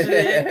 scratch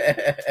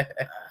it.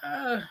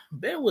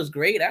 Ben was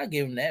great. I'll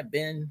give him that.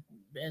 Ben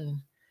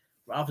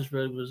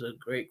Roethlisberger was a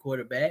great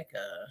quarterback.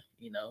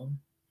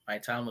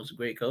 Mike Tomlin was a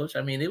great coach.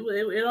 I mean,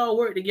 it all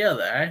worked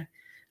together.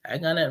 I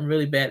got nothing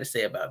really bad to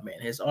say about Ben.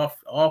 His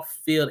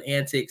off field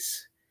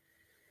antics,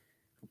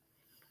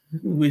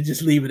 we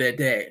just leave it at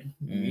that.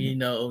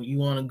 Mm-hmm. You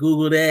want to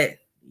Google that,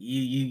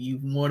 you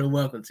more than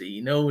welcome to.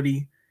 You know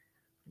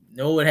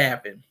what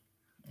happened.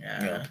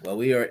 Yeah.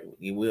 Well,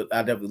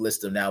 I'll definitely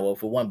list him now. Well,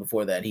 for one,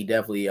 before that, he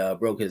definitely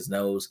broke his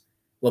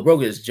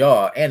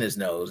jaw and his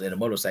nose in a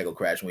motorcycle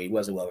crash when he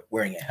wasn't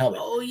wearing a helmet.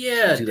 Oh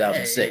yeah, in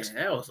 2006.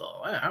 That was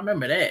all. I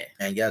remember that.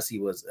 And yes,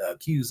 he was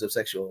accused of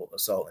sexual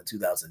assault in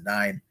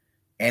 2009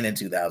 and in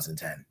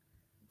 2010.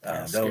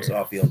 Those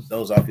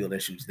off-field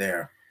issues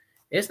there.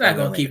 It's not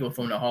going to keep him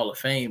from the Hall of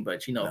Fame,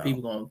 but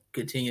people going to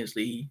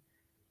continuously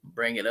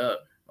bring it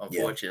up.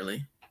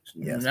 Unfortunately,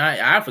 yes.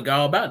 I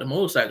forgot all about the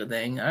motorcycle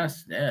thing. I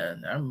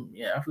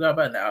forgot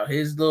about it now.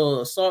 His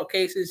little assault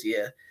cases,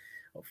 yeah.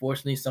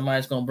 Unfortunately,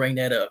 somebody's going to bring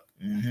that up.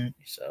 Mm-hmm.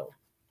 So,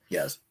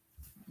 yes,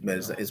 but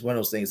it's one of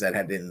those things that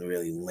didn't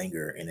really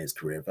linger in his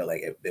career. It felt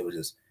like it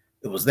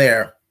was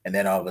there, and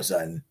then all of a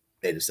sudden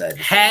they decided.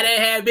 Had it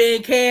had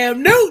been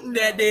Cam Newton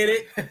that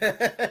did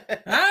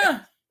it, huh?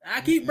 I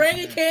keep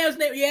bringing Cam's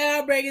name. Yeah,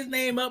 I bring his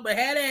name up, but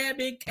had it had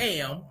been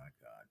Cam, oh my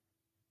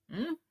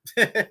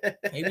God,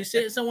 maybe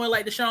sitting somewhere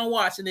like Deshaun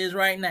Watson is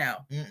right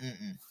now.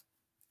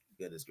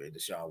 Goodness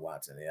gracious, Deshaun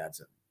Watson. Yeah,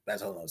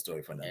 that's a whole other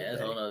story for another day.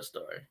 That's a whole other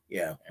story.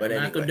 Yeah, but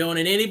I'm not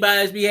condoning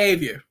anybody's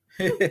behavior.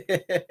 All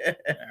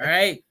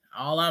right.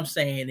 All I'm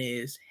saying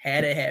is,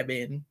 had it had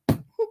been,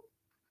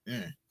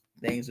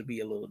 things would be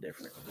a little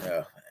different.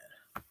 Oh,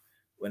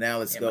 well, now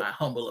let's go. In my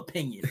humble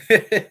opinion.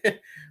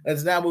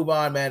 Let's now move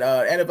on, man.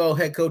 NFL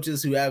head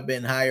coaches who have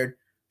been hired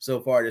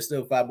so far. There's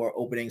still 5 more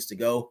openings to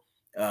go.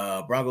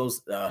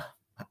 Broncos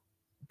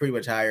pretty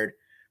much hired.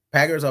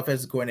 Packers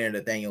offensive coordinator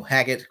Nathaniel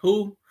Hackett.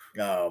 Who?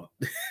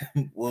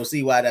 We'll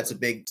see why that's a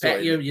big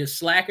story. Your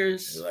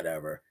slackers.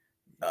 Whatever.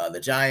 The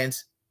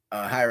Giants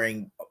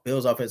hiring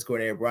Bills offensive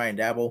coordinator Brian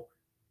Daboll.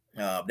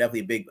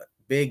 Definitely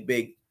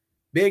a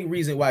big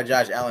reason why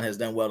Josh Allen has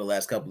done well the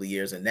last couple of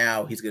years, and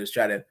now he's going to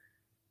try to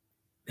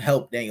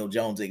help Daniel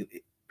Jones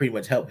pretty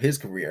much help his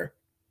career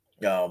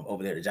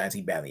over there. The Giants,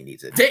 he badly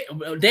needs it.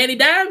 Danny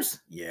Dimes?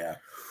 Yeah,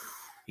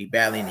 he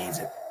badly needs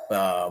it.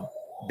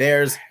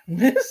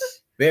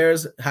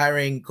 Bears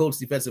hiring Colts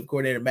defensive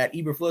coordinator Matt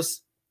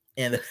Eberflus,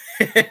 and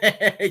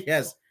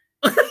yes,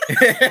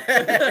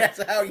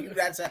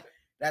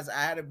 that's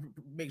I had to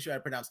make sure I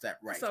pronounced that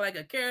right. Sound like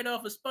a carrot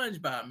off of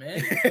SpongeBob,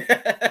 man.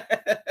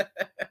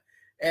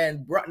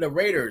 And the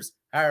Raiders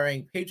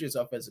hiring Patriots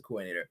offensive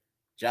coordinator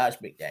Josh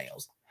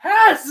McDaniels.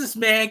 How does this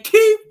man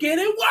keep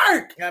getting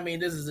work? I mean,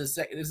 this is his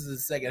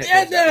second.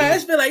 Yeah, I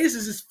feel like this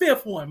is his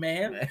 5th one,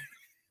 man.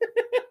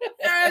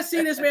 I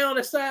see this man on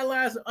the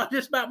sidelines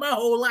just about my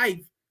whole life.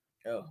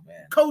 Oh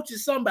man, coaching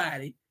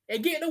somebody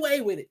and getting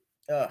away with it.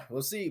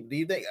 We'll see. Do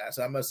you think?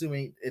 So I'm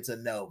assuming it's a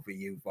no for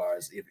you, as far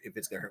as if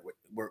it's gonna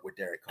work with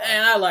Derek Carr.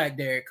 And I like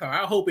Derek Carr.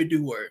 I hope it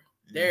do work.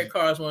 Mm-hmm. Derek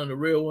Carr is one of the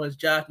real ones.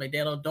 Josh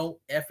McDaniels, don't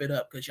F it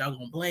up because y'all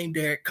gonna blame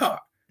Derek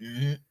Carr.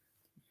 Mm-hmm.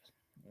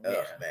 Yeah.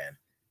 Oh man,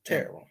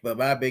 terrible. But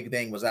my big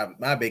thing was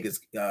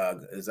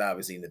is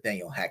obviously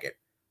Nathaniel Hackett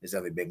is the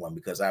other big one,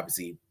 because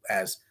obviously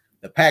as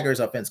the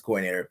Packers offense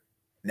coordinator,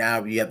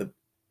 now you have to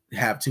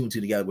have 2 and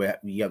 2 together where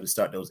you have to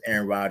start those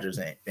Aaron Rodgers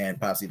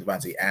and possibly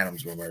Devontae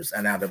Adams rumors.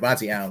 And now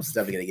Devontae Adams is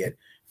definitely going to get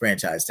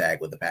franchise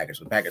tag with the Packers.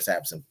 The Packers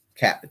have some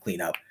cap to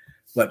clean up.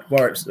 But as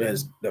far as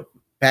the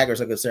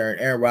Packers are concerned,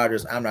 Aaron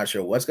Rodgers, I'm not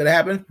sure what's going to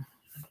happen.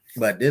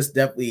 But this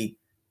definitely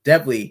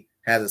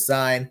has a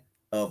sign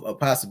of a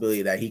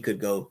possibility that he could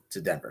go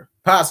to Denver.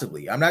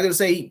 Possibly. I'm not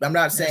saying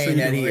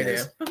that he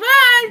is.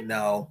 Bye.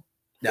 No.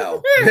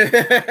 Bye.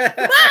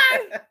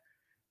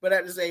 But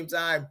at the same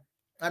time,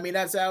 I mean,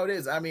 that's how it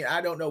is. I mean, I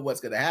don't know what's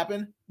going to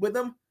happen with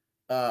them.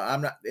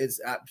 I'm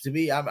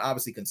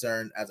obviously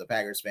concerned as a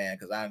Packers fan,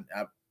 because I'm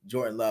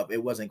Jordan Love.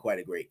 It wasn't quite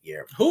a great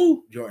year.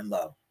 Who? Jordan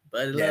Love.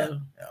 Buddy Love.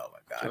 Oh my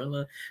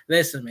God.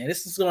 Listen, man,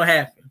 this is going to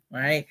happen,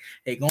 right?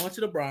 They're going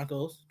to the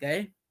Broncos,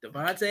 okay?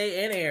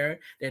 Devontae and Aaron.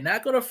 They're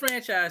not going to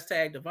franchise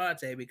tag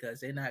Devontae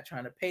because they're not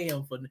trying to pay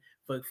him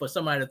for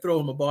somebody to throw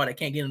him a ball that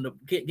can't get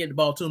the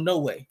ball to him no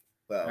way.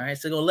 Well, all right,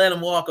 so gonna let him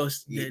walk or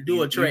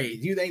do a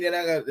trade. Do you think they're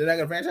not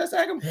gonna franchise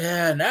tag him?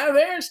 Yeah, not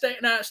Aaron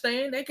not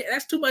staying.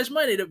 That's too much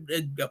money.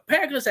 The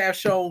Packers have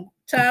shown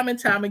time and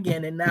time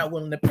again they're not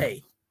willing to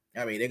pay.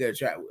 I mean, they're gonna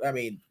try. I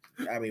mean,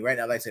 right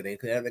now, like I said, they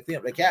clean up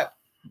the cap.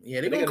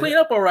 Yeah, they're gonna clean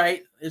up all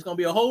right. It's gonna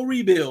be a whole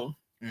rebuild.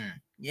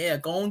 Yeah,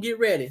 go and get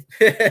ready.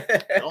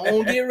 A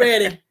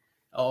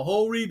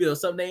whole rebuild,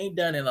 something they ain't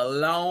done in a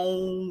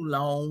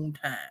long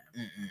time.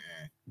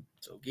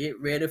 So get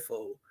ready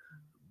for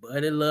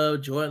Buddy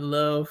Love, Jordan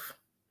Love,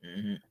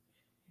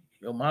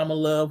 your mama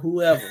Love,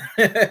 whoever.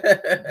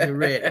 Get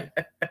ready.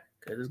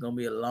 Because it's gonna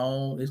be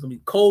it's gonna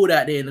be cold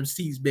out there in them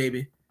seats,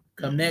 baby.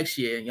 Come next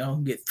year, and y'all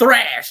can get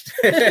thrashed.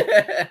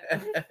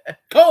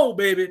 Cold,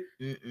 baby.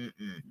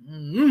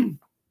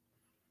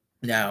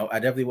 Now, I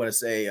definitely want to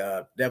say,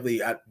 as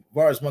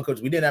far as one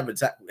coach, we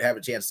didn't have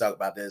a chance to talk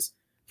about this,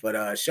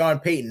 but Sean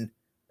Payton,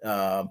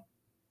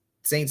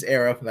 Saints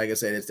era, like I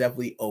said, it's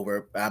definitely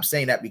over. I'm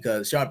saying that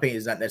because Sean Payton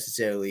is not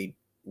necessarily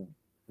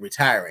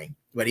retiring,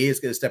 but he is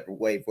going to step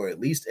away for at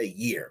least a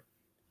year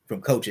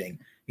from coaching.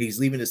 He's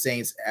leaving the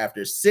Saints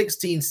after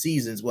 16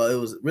 seasons. Well, it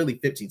was really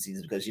 15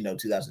 seasons because,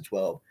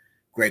 2012,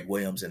 Greg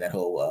Williams and that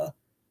whole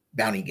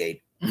bounty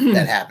gate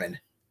that happened.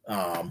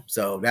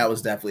 So that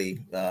was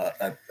definitely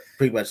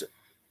pretty much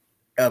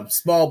a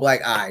small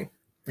black eye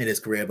in his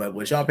career. But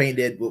what Sean Payton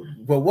did,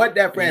 but what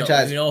that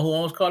franchise, you know who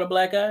almost caught a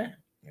black eye?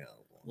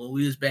 When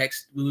we was back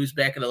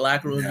in the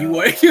locker room, you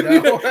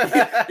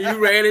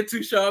ran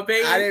into Sean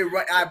Payton.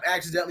 I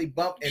accidentally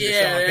bumped into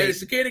Sean Payton. The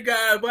security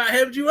guard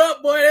hemmed you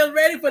up, boy. They was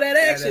ready for that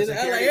action. I was like,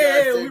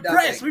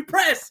 hey, we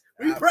press.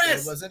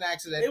 It was an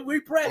accident. We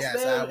pressed,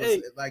 yes, man.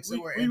 Hey, like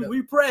somewhere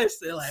we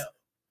pressed. They're like,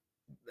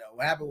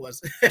 what happened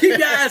was keep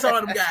your eyes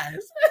on them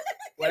guys.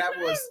 What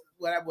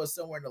happened was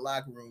somewhere in the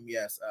locker room.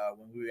 Yes,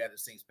 when we were at the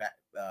Saints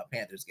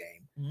Panthers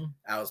game,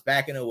 I was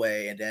backing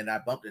away, and then I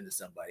bumped into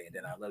somebody, and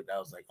then I looked. I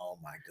was like, "Oh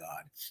my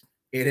god,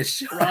 it is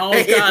Sean."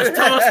 Almost got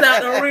tossed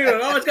out the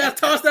arena. Almost got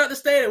tossed out the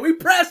stadium. We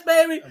press,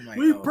 baby. Like,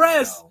 we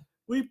press. No.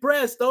 We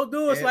press. Don't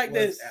do us like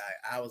this.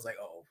 I was like,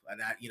 oh,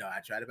 and I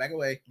tried to back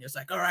away. It's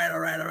like, all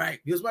right.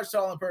 He was much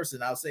taller in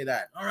person. I'll say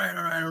that. All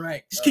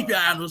right. Just keep your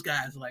eye on those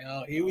guys. Like,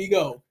 oh, here we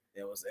go.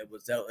 It was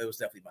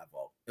definitely my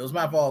fault. It was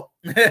my fault.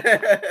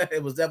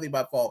 It was definitely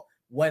my fault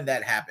when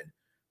that happened.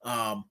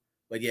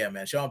 But yeah,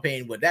 man, Sean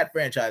Payton with that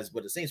franchise,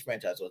 with the Saints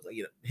franchise was,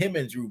 him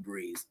and Drew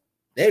Brees,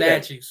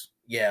 statues.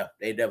 Yeah,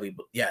 they definitely,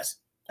 yes,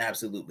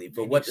 absolutely.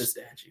 For what the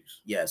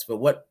statues? Yes, for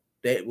what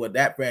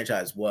that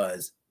franchise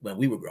was when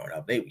we were growing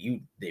up, they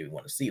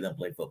want to see them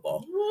play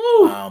football.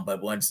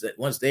 But once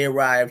they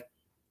arrived,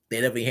 they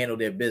definitely handled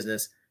their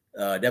business.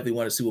 Definitely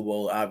won a Super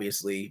Bowl,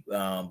 obviously.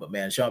 But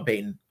man, Sean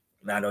Payton.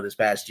 And I know this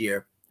past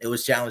year it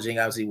was challenging,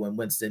 obviously, when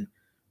Winston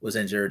was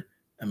injured.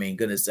 I mean,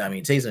 goodness,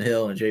 Taysom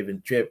Hill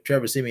and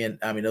Trevor Siemian.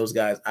 I mean, those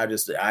guys. I didn't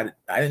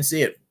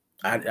see it.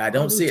 I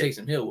don't see it.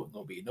 Taysom Hill wasn't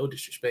gonna be no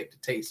disrespect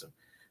to Taysom.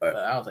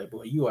 I was like,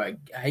 boy,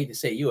 I hate to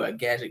say, you are a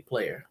gadget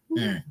player.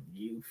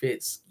 You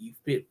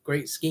fit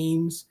great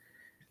schemes,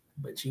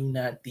 but you're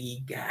not the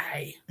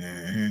guy.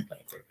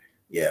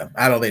 Yeah,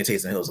 I don't think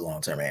Taysom Hill is a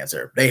long-term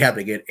answer. They have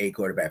to get a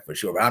quarterback for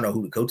sure, but I don't know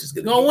who the coach is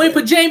going to be. Don't wait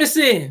for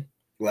Jameson.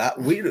 Well,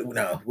 we don't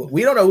know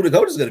who the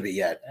coach is going to be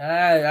yet.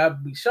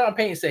 Sean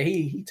Payton said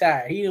he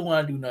tired. He didn't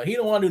want to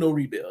do no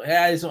rebuild.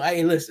 Listen, I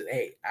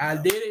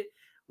did it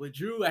with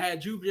Drew. I had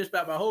Drew just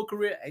about my whole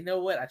career. You know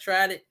what? I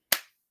tried it.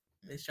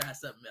 Let's try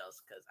something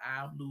else because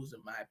I'm losing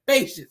my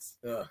patience.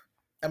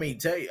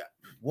 Tell you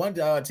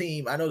one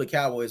team. I know the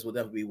Cowboys will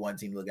definitely be one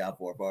team to look out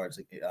for. As far as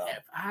if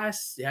I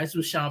see, that's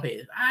what Sean Payton.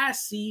 If I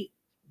see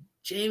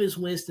Jameis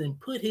Winston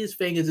put his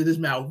fingers in his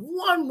mouth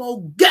one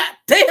more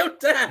goddamn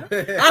time,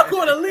 I'm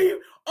going to leave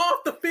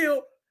off the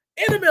field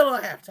in the middle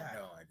of halftime.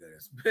 Oh my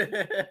goodness,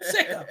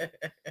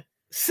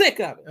 sick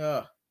of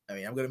it.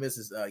 I'm going to miss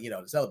his,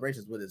 the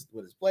celebrations with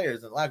his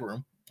players in the locker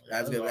room.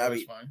 That's good.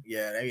 Fun.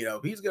 Yeah,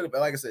 he's good.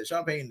 But like I said,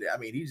 Sean Payton.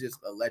 He's just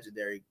a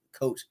legendary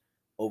coach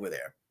over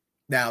there.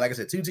 Now, like I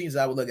said, two teams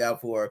I would look out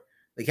for: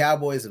 the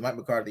Cowboys. If Mike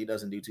McCarthy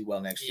doesn't do too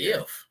well next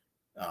year.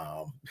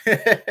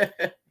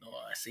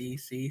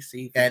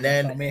 See. And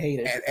then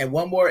and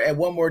one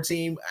more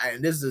team,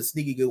 and this is a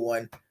sneaky good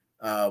one.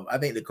 I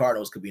think the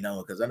Cardinals could be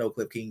known because I know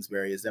Cliff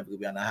Kingsbury is definitely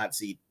be on the hot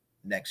seat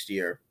next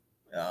year,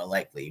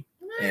 likely.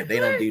 And if they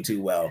don't do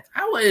too well,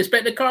 I would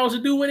expect the Cardinals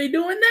to do what they're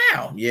doing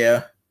now.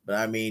 Yeah,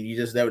 but you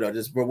just never know.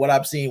 Just for what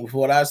I've seen,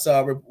 what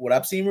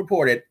I've seen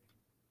reported.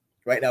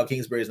 Right now,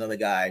 Kingsbury is another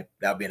guy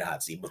that'll be in a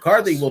hot seat.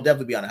 McCarthy will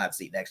definitely be on a hot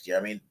seat next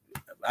year.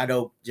 I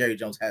know Jerry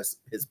Jones has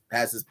his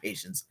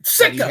patience.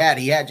 He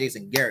had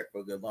Jason Garrett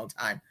for a good long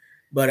time,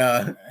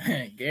 but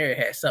Garrett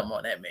had something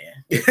on that man.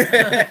 I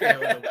don't care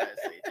what nobody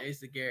say.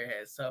 Jason Garrett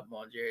had something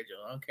on Jerry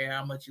Jones. I don't care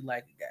how much you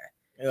like the guy.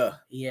 Yeah,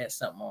 he had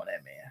something on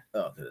that man.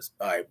 Oh, goodness.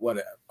 All right,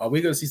 what are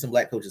we going to see some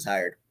black coaches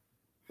hired?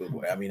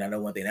 I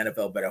know one thing. The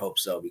NFL better hope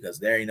so because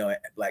there,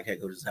 black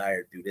head coaches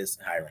hired through this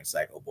hiring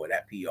cycle. Boy,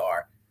 that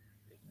PR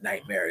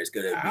nightmare is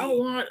gonna be. I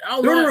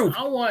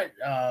want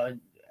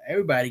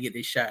everybody to get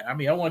this shot. I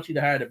want you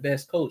to hire the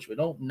best coach, but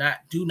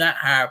do not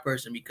hire a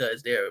person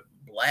because they're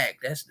black.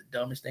 That's the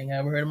dumbest thing I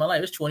ever heard in my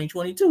life. It's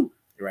 2022,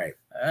 right?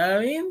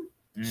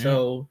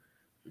 So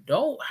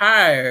don't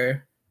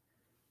hire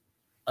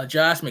a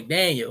Josh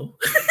McDaniel.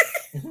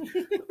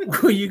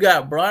 You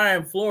got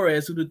Brian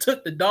Flores who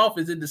took the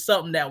Dolphins into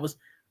something that was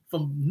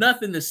from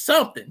nothing to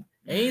something.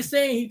 I ain't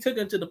saying he took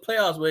them to the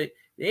playoffs, but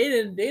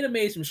they'd have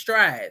made some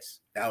strides.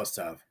 That was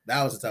tough.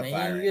 That was a tough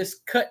fire. You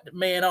just cut the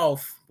man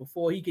off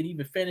before he could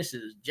even finish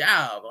his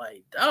job.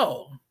 Like,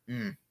 dog. You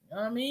know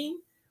what I mean?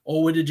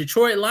 Or with the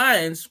Detroit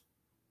Lions,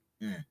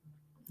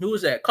 who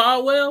was that?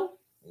 Caldwell?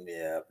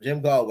 Yeah,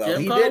 Jim Caldwell.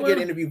 Jim He Caldwell? did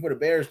get interviewed for the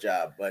Bears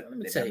job, but Let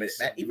me they tell never you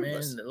Matt something, man.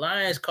 Eberflus. The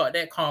Lions caught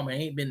that karma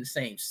and ain't been the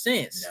same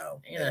since. No,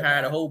 They they're done hired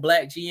a not. whole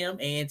black GM,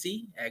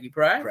 A&T, Aggie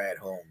Pride. Brad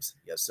Holmes.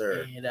 Yes,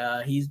 sir.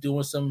 And he's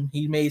doing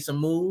he made some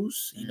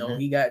moves. You know,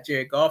 he got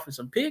Jared Goff and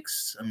some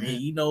picks. I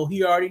mean, you know,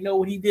 he already know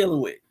what he's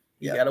dealing with.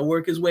 He got to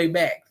work his way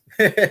back.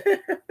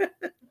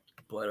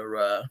 But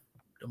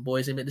them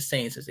boys ain't been the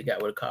same since they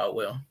got rid of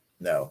Caldwell.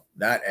 No,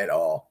 not at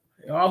all.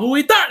 They are who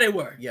we thought they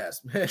were.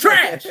 Yes.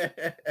 Trash.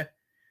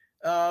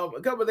 A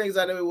couple of things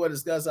I know we want to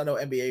discuss. I know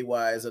NBA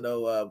wise. I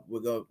know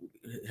we're going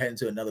to head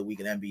into another week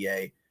in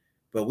NBA,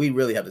 but we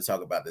really have to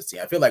talk about this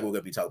team. I feel like we're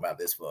going to be talking about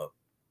this for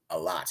a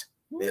lot.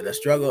 The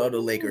struggle of the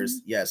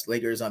Lakers. Yes,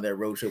 Lakers on their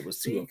road trip was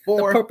 2-4.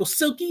 The purple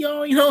silky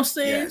on, you know what I'm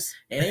saying? Yes.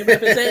 It ain't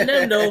representing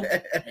them, though.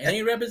 It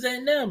ain't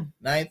representing them.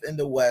 9th in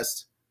the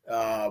West.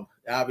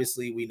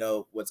 Obviously, we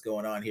know what's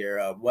going on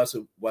here.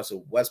 Russell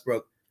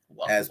Westbrook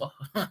has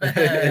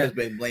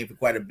been blamed for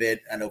quite a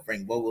bit. I know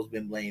Frank Vogel's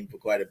been blamed for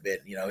quite a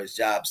bit. You know, his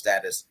job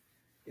status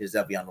is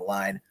definitely on the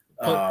line.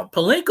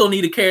 Pelinka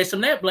need to carry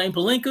some of that blame.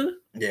 Pelinka.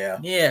 Yeah.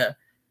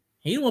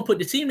 He didn't want to put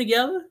the team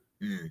together.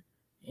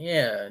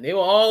 Yeah, they were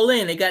all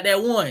in. They got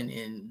that one,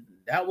 and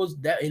that was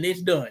that, and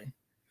it's done.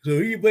 So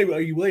are you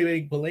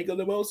blaming Pelinka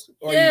the most?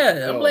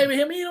 I'm blaming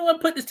him. He didn't want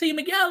to put this team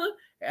together.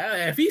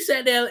 If he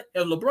sat there,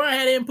 if LeBron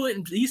had input,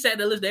 and he sat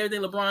there listening to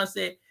everything LeBron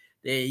said,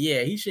 then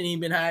he shouldn't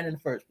even been hired in the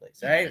first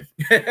place. All right.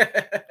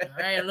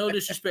 I ain't no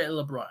disrespect to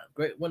LeBron,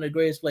 one of the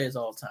greatest players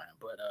of all time.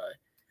 But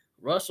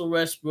Russell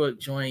Westbrook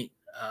joint,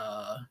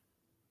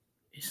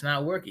 it's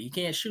not working. He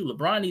can't shoot.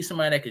 LeBron needs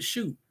somebody that can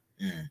shoot.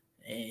 And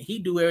he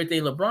do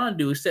everything LeBron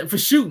do except for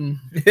shooting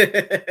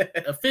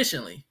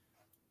efficiently.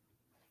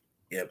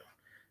 Yep.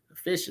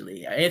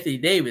 Officially. Anthony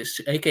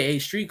Davis, a.k.a.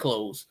 Street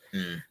Clothes.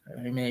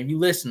 I mean, if you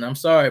listen, I'm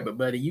sorry, but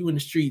buddy, you in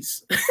the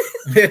streets.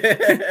 You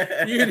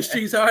in the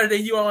streets harder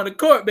than you on the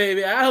court,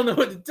 baby. I don't know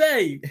what to tell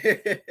you.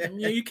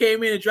 You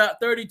came in and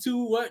dropped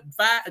 32,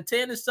 5,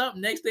 10 or something.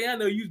 Next thing I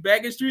know, you was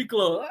back in Street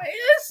Clothes. Like,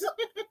 yes.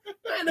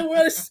 I know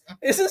what is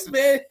this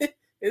man?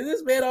 Is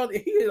this man on?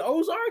 He in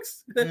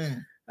Ozarks?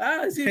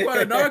 Is he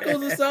part of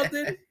Narcos or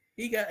something?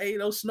 He got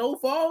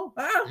Snowfall.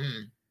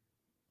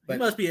 He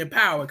must be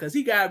empowered because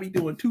he gotta be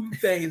doing two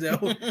things.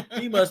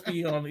 He must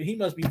be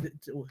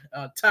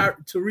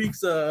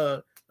Tariq's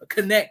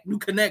new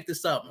connect or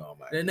something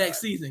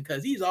next season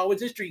because he's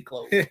always in Street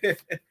Clothes.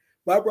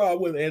 My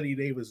problem with Anthony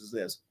Davis is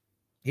this: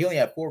 he only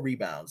had 4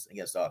 rebounds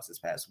against the Hawks this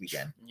past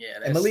weekend.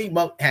 And Malik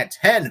Monk had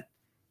 10.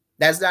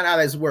 That's not how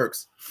this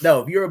works.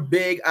 No, if you're a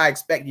big, I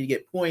expect you to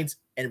get points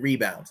and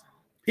rebounds.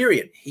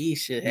 Period. He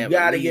should have. You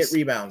gotta get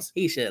rebounds.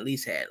 He should at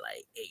least had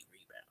like 8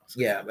 rebounds.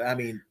 Yeah, I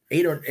mean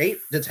 8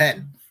 to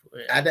 10.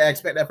 I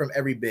expect that from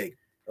every big.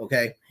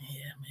 Okay.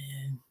 Yeah,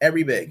 man.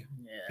 Every big.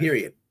 Yeah.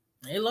 Period.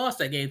 They lost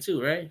that game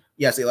too, right?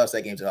 Yes, they lost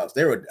that game to the Hawks.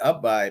 They were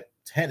up by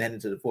 10 heading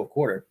into the fourth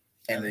quarter,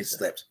 and they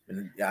slipped.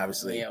 And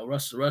obviously,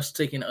 Russ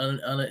taking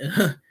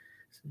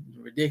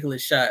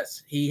ridiculous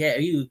shots. He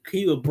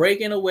was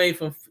breaking away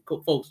from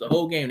folks the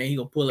whole game. Then he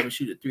gonna pull up and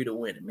shoot a 3 to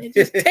win it. Man,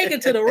 just take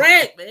it to the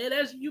rack, man.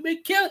 You've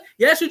been killing.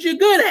 That's what you're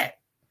good at.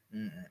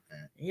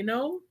 You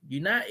know,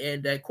 you're not.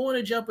 And that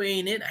corner jumper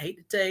ain't it. I hate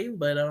to tell you,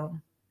 but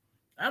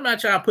I'm not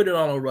trying to put it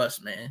on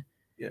Russ, man.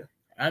 Yeah,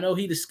 I know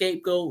he the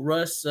scapegoat.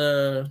 Russ,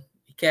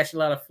 he catch a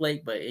lot of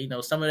flake, but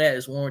some of that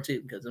is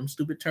warranted because them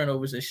stupid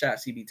turnovers and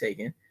shots he be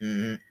taking.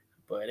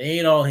 But it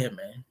ain't all him,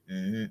 man.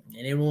 And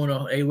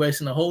they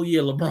wasting a whole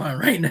year of LeBron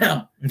right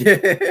now.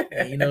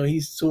 And,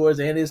 he's towards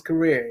the end of his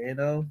career.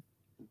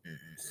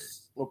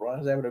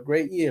 LeBron's having a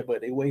great year,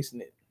 but they wasting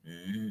it.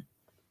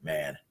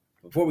 Man,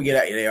 before we get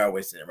out, they are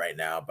wasting it right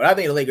now. But I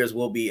think the Lakers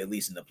will be at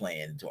least in the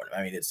play-in tournament.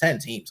 I mean, it's 10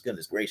 teams.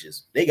 Goodness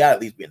gracious, they got to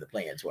at least be in the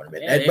play-in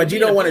tournament. Yeah, but you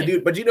don't want to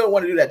do. But you don't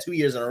want to do that 2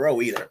 years in a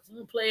row either.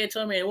 Play-in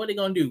tournament. What they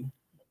gonna do?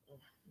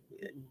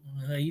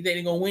 You think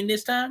they're gonna win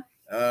this time?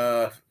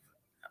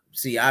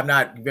 See, I'm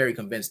not very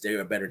convinced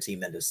they're a better team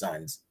than the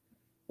Suns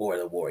or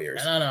the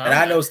Warriors. No, and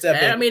I know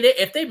Steph. I mean,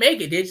 if they make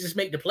it, they just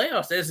make the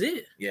playoffs. That's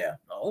it. Yeah.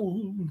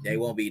 Oh, they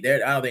won't be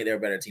there. I don't think they're a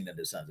better team than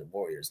the Suns and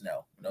Warriors.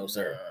 No,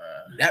 sir.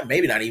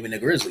 Maybe not even the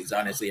Grizzlies.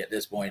 Honestly, at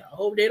this point, I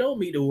hope they don't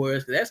meet the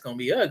Warriors because that's gonna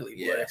be ugly.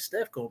 Yeah, boy.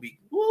 Steph gonna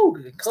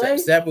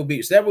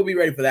be. Steph will be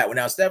ready for that one.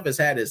 Now, Steph has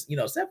had his.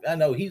 Steph. I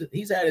know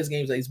he's had his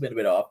games that he's been a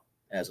bit off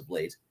as of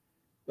late.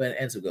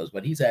 But so goes.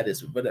 But he's had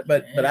this. But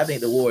I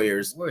think the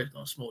Warriors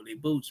gonna smoke their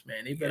boots,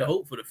 man. They better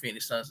hope for the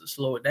Phoenix Suns to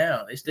slow it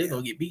down. They still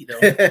gonna get beat though.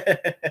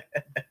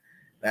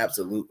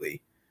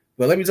 Absolutely.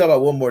 But let me talk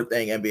about one more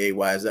thing, NBA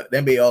wise. The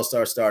NBA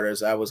All-Star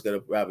starters. I was gonna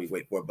probably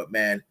wait for it, but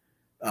man,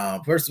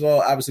 first of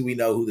all, obviously we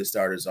know who the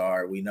starters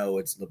are. We know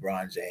it's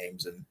LeBron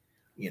James and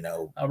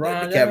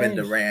the Kevin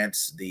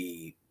Durant's,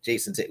 the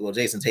Jason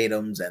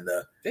Tatum's, and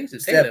the Jason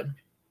Tatum.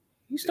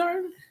 You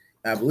starting?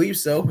 I believe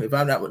so. If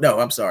I'm not, no,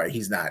 I'm sorry.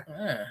 He's not.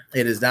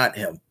 It is not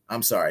him.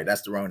 I'm sorry.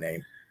 That's the wrong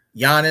name.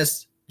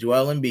 Giannis,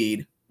 Joel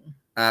Embiid,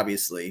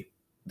 obviously.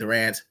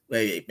 Durant.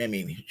 He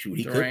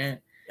could.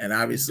 And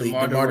obviously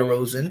DeMar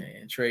DeRozan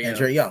and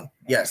Trae Young.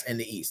 Yes, in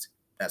the East.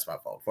 That's my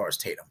fault. As far as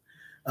Tatum.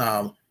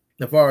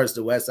 As far as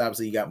the West,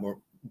 obviously you got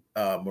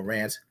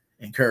Morant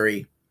and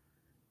Curry,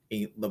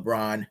 and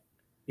LeBron.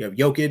 You have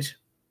Jokic,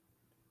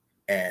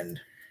 and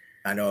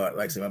I know,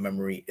 like I said, my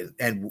memory is,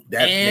 and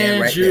that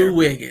man right there, Andrew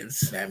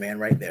Wiggins. that man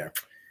right there,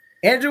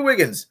 Andrew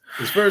Wiggins,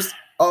 his first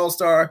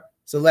All-Star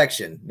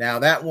selection. Now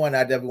that one,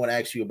 I definitely want to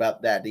ask you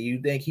about that. Do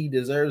you think he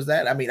deserves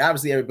that? I mean,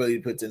 obviously everybody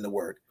puts in the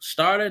work.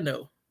 Starter,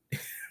 no.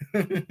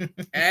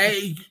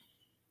 Hey,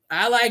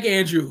 I like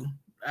Andrew.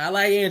 I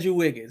like Andrew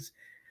Wiggins.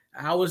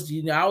 I was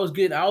good. I was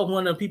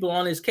one of the people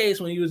on his case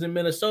when he was in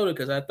Minnesota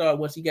because I thought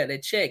once he got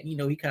that check, he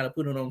kind of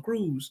put it on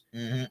cruise.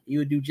 Mm-hmm. He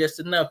would do just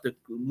enough to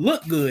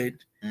look good,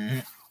 Mm-hmm.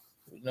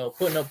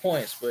 Putting up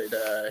points.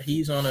 But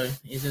he's in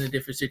a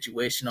different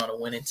situation on a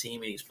winning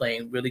team, and he's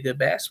playing really good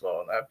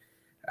basketball.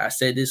 I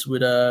said this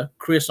with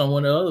Chris on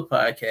one of the other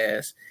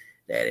podcasts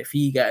that if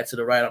he got to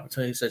the right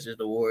opportunity, such as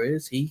the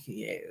Warriors,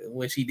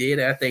 which he did,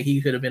 I think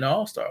he could have been an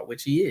All-Star,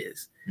 which he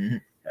is. Mm-hmm.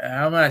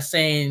 I'm not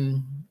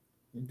saying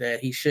that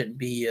he shouldn't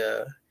be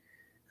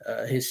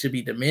his should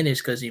be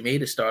diminished because he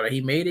made a starter.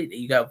 He made it.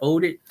 He got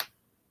voted.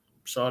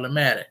 That's all that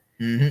matters.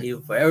 Mm-hmm. He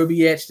will forever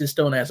be etched in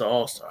stone as an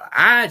all-star.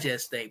 I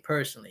just think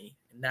personally,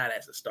 not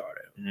as a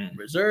starter. Mm-hmm.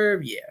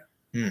 Reserve, yeah.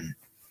 Mm-hmm.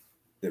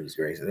 Goodness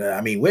gracious.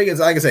 I mean, Wiggins,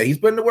 like I said, he's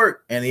putting to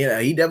work, and he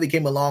definitely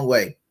came a long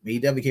way. He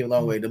definitely came a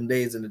long way. Them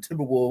days in the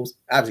Timberwolves,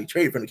 obviously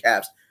traded from the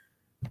Caps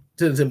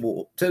to the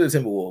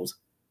Timberwolves.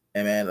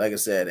 And man, like I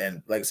said,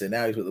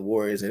 now he's with the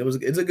Warriors, and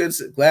it's a good.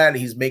 Glad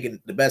he's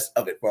making the best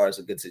of it, as far as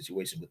a good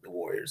situation with the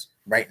Warriors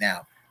right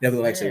now.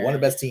 Definitely, like I said, one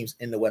of the best teams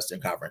in the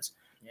Western Conference.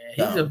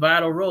 Yeah, he's a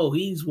vital role.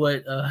 He's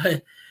what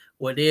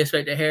they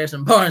expected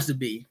Harrison Barnes to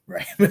be.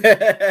 Right.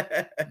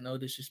 No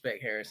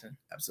disrespect, Harrison.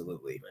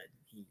 Absolutely. But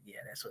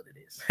that's what it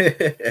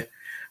is.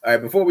 All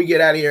right. Before we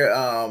get out of here,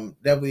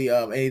 definitely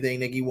anything,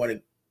 Nick, you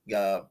want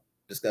to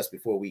discuss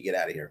before we get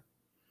out of here?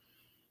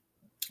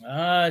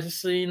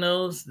 Just so you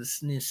know, the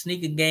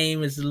sneaker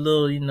game is a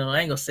little, I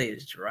ain't gonna say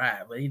it's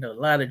dry, but a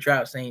lot of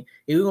drops we're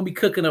gonna be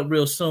cooking up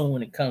real soon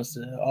when it comes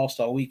to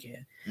All-Star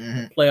Weekend.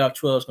 Mm-hmm. Playoff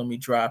 12 is gonna be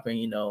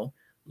dropping.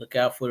 Look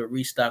out for the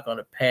restock on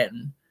the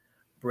patent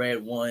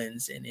bread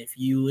ones, and if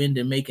you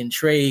into making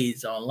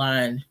trades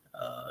online,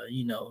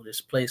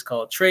 this place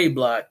called Trade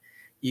Block,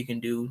 you can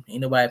do.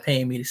 Ain't nobody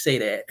paying me to say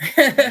that,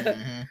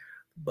 Mm-hmm.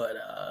 but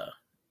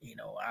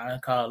I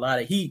call a lot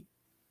of heat.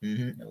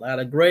 Mm-hmm. A lot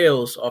of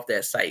grails off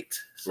that site.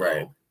 So,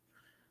 right.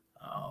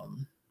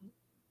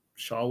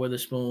 Sean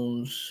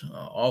Witherspoon's,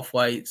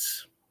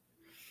 Off-Whites,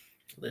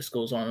 the list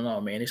goes on and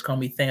on, man. It's called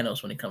me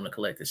Thanos when it comes to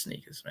collecting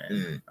sneakers, man.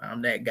 Mm.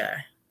 I'm that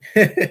guy.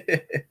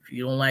 If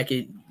you don't like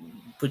it,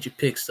 put your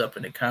picks up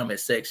in the comment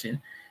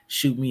section.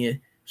 Shoot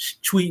me,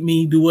 tweet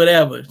me, do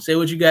whatever. Say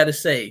what you got to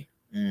say.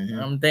 Mm-hmm.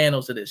 I'm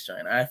Thanos of this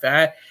joint.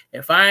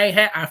 If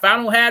I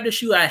don't have the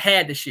shoe, I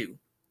had the shoe.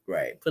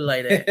 Right. Put it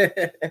like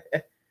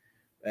that.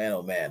 Man,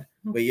 oh man.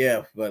 But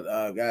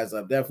guys,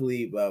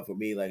 definitely for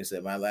me, like I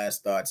said, my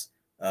last thoughts,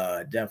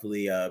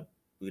 definitely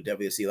we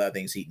definitely see a lot of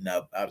things heating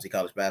up. Obviously,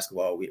 college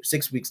basketball, we have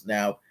 6 weeks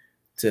now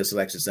to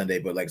Selection Sunday,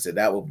 but like I said,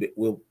 that'll be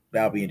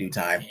in due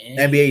time.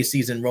 NBA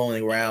season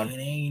rolling around.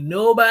 Ain't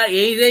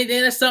nobody.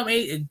 That's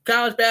something.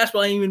 College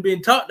basketball ain't even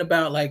been talked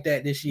about like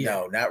that this year.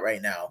 No, not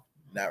right now.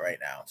 Not right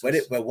now.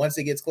 But once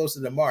it gets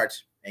closer to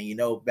March,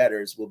 and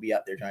bettors will be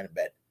out there trying to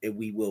bet.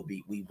 We will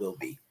be.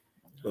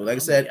 But like I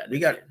said, we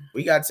got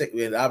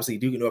obviously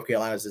Duke and North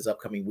Carolina is this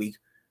upcoming week.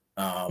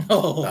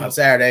 On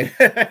Saturday.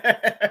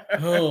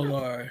 Oh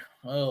Lord.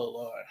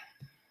 Oh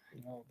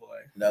boy.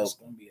 No, it's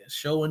gonna be a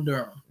show in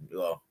Durham.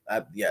 Well,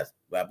 I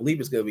believe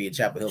it's gonna be in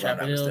Chapel Hill. If I'm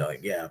not mistaken.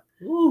 Yeah,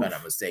 Ooh. if I'm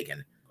not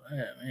mistaken.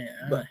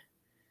 Man,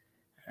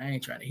 I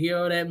ain't trying to hear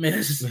all that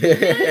mess.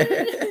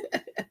 Yeah.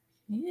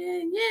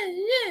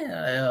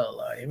 Oh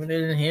Lord, even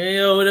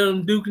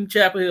them Duke and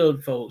Chapel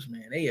Hill folks,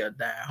 man, they are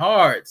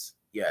diehards.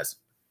 Yes.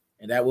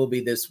 And that will be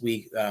this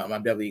week. I'm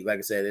definitely, like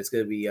I said, it's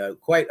going to be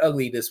quite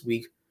ugly this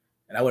week.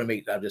 And I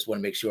just want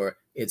to make sure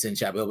it's in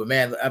Chapel Hill. But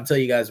man, I'm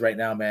telling you guys right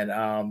now, man.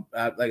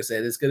 Like I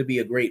said, it's going to be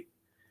a great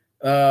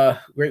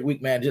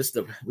week, man.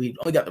 We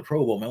only got the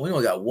Pro Bowl, man. We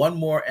only got one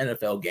more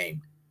NFL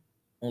game.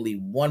 Only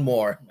one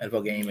more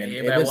NFL game, and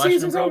the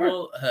season's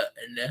over.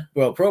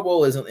 Well, Pro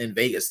Bowl isn't in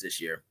Vegas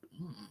this year.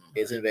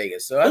 It's in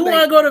Vegas. So who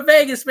want to go to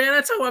Vegas, man? I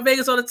talk about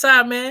Vegas all the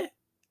time, man.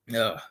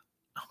 Oh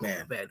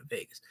man, bad to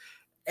Vegas.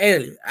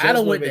 Hey, I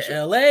done went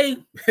to LA.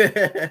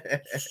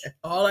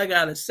 All I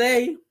gotta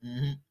say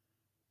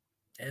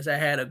is I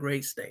had a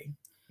great stay.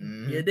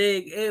 Mm-hmm. You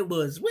dig? It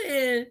was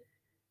weird.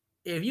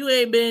 If you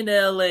ain't been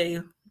to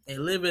LA and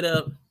live it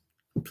up,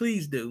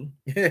 please do.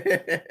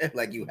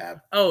 Like you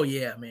have. Oh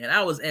yeah, man.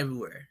 I was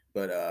everywhere.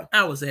 But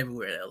I was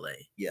everywhere in LA.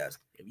 Yes.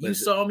 If you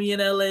saw me in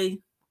LA,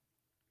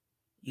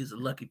 you're a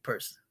lucky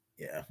person.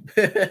 Yeah.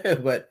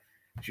 But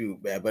true,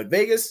 man. But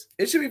Vegas,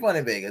 it should be fun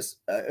in Vegas.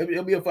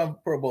 It'll be a fun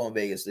Pro Bowl in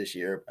Vegas this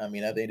year. I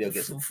mean, I think they'll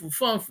get some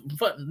fun.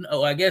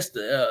 Oh, I guess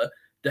to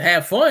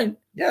have fun.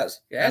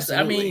 Yes.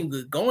 I mean,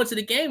 going to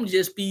the game would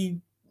just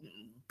be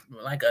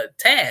like a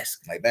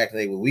task. Like back in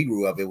the day when we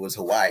grew up, it was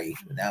Hawaii.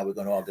 Now we're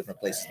going to all different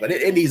places. But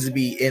it needs to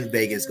be in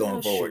Vegas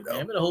going forward, though.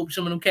 I better hope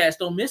some of them cats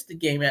don't miss the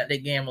game out there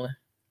gambling.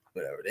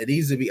 whatever. It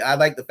needs to be. I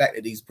like the fact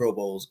that these Pro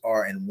Bowls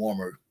are in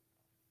warmer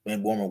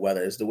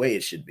weather. It's the way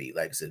it should be.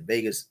 Like I said,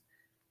 Vegas,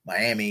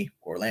 Miami,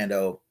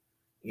 Orlando.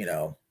 You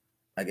know,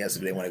 I guess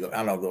if they want to go,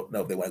 I don't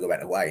know if they want to go back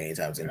to Hawaii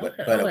anytime soon. But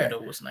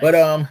Orlando was nice.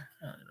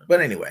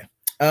 But anyway,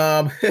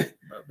 but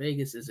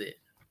Vegas is it.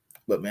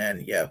 But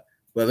man, yeah.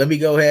 But let me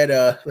go ahead.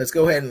 Let's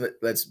go ahead and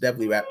let's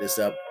definitely wrap this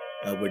up.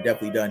 We're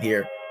definitely done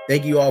here.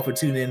 Thank you all for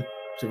tuning in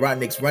to Rotten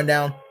Knicks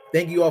Rundown.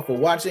 Thank you all for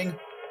watching.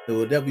 And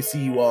we'll definitely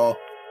see you all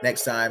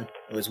next time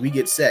as we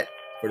get set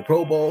for the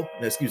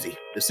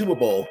Super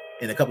Bowl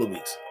in a couple of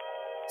weeks.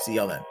 See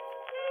y'all then.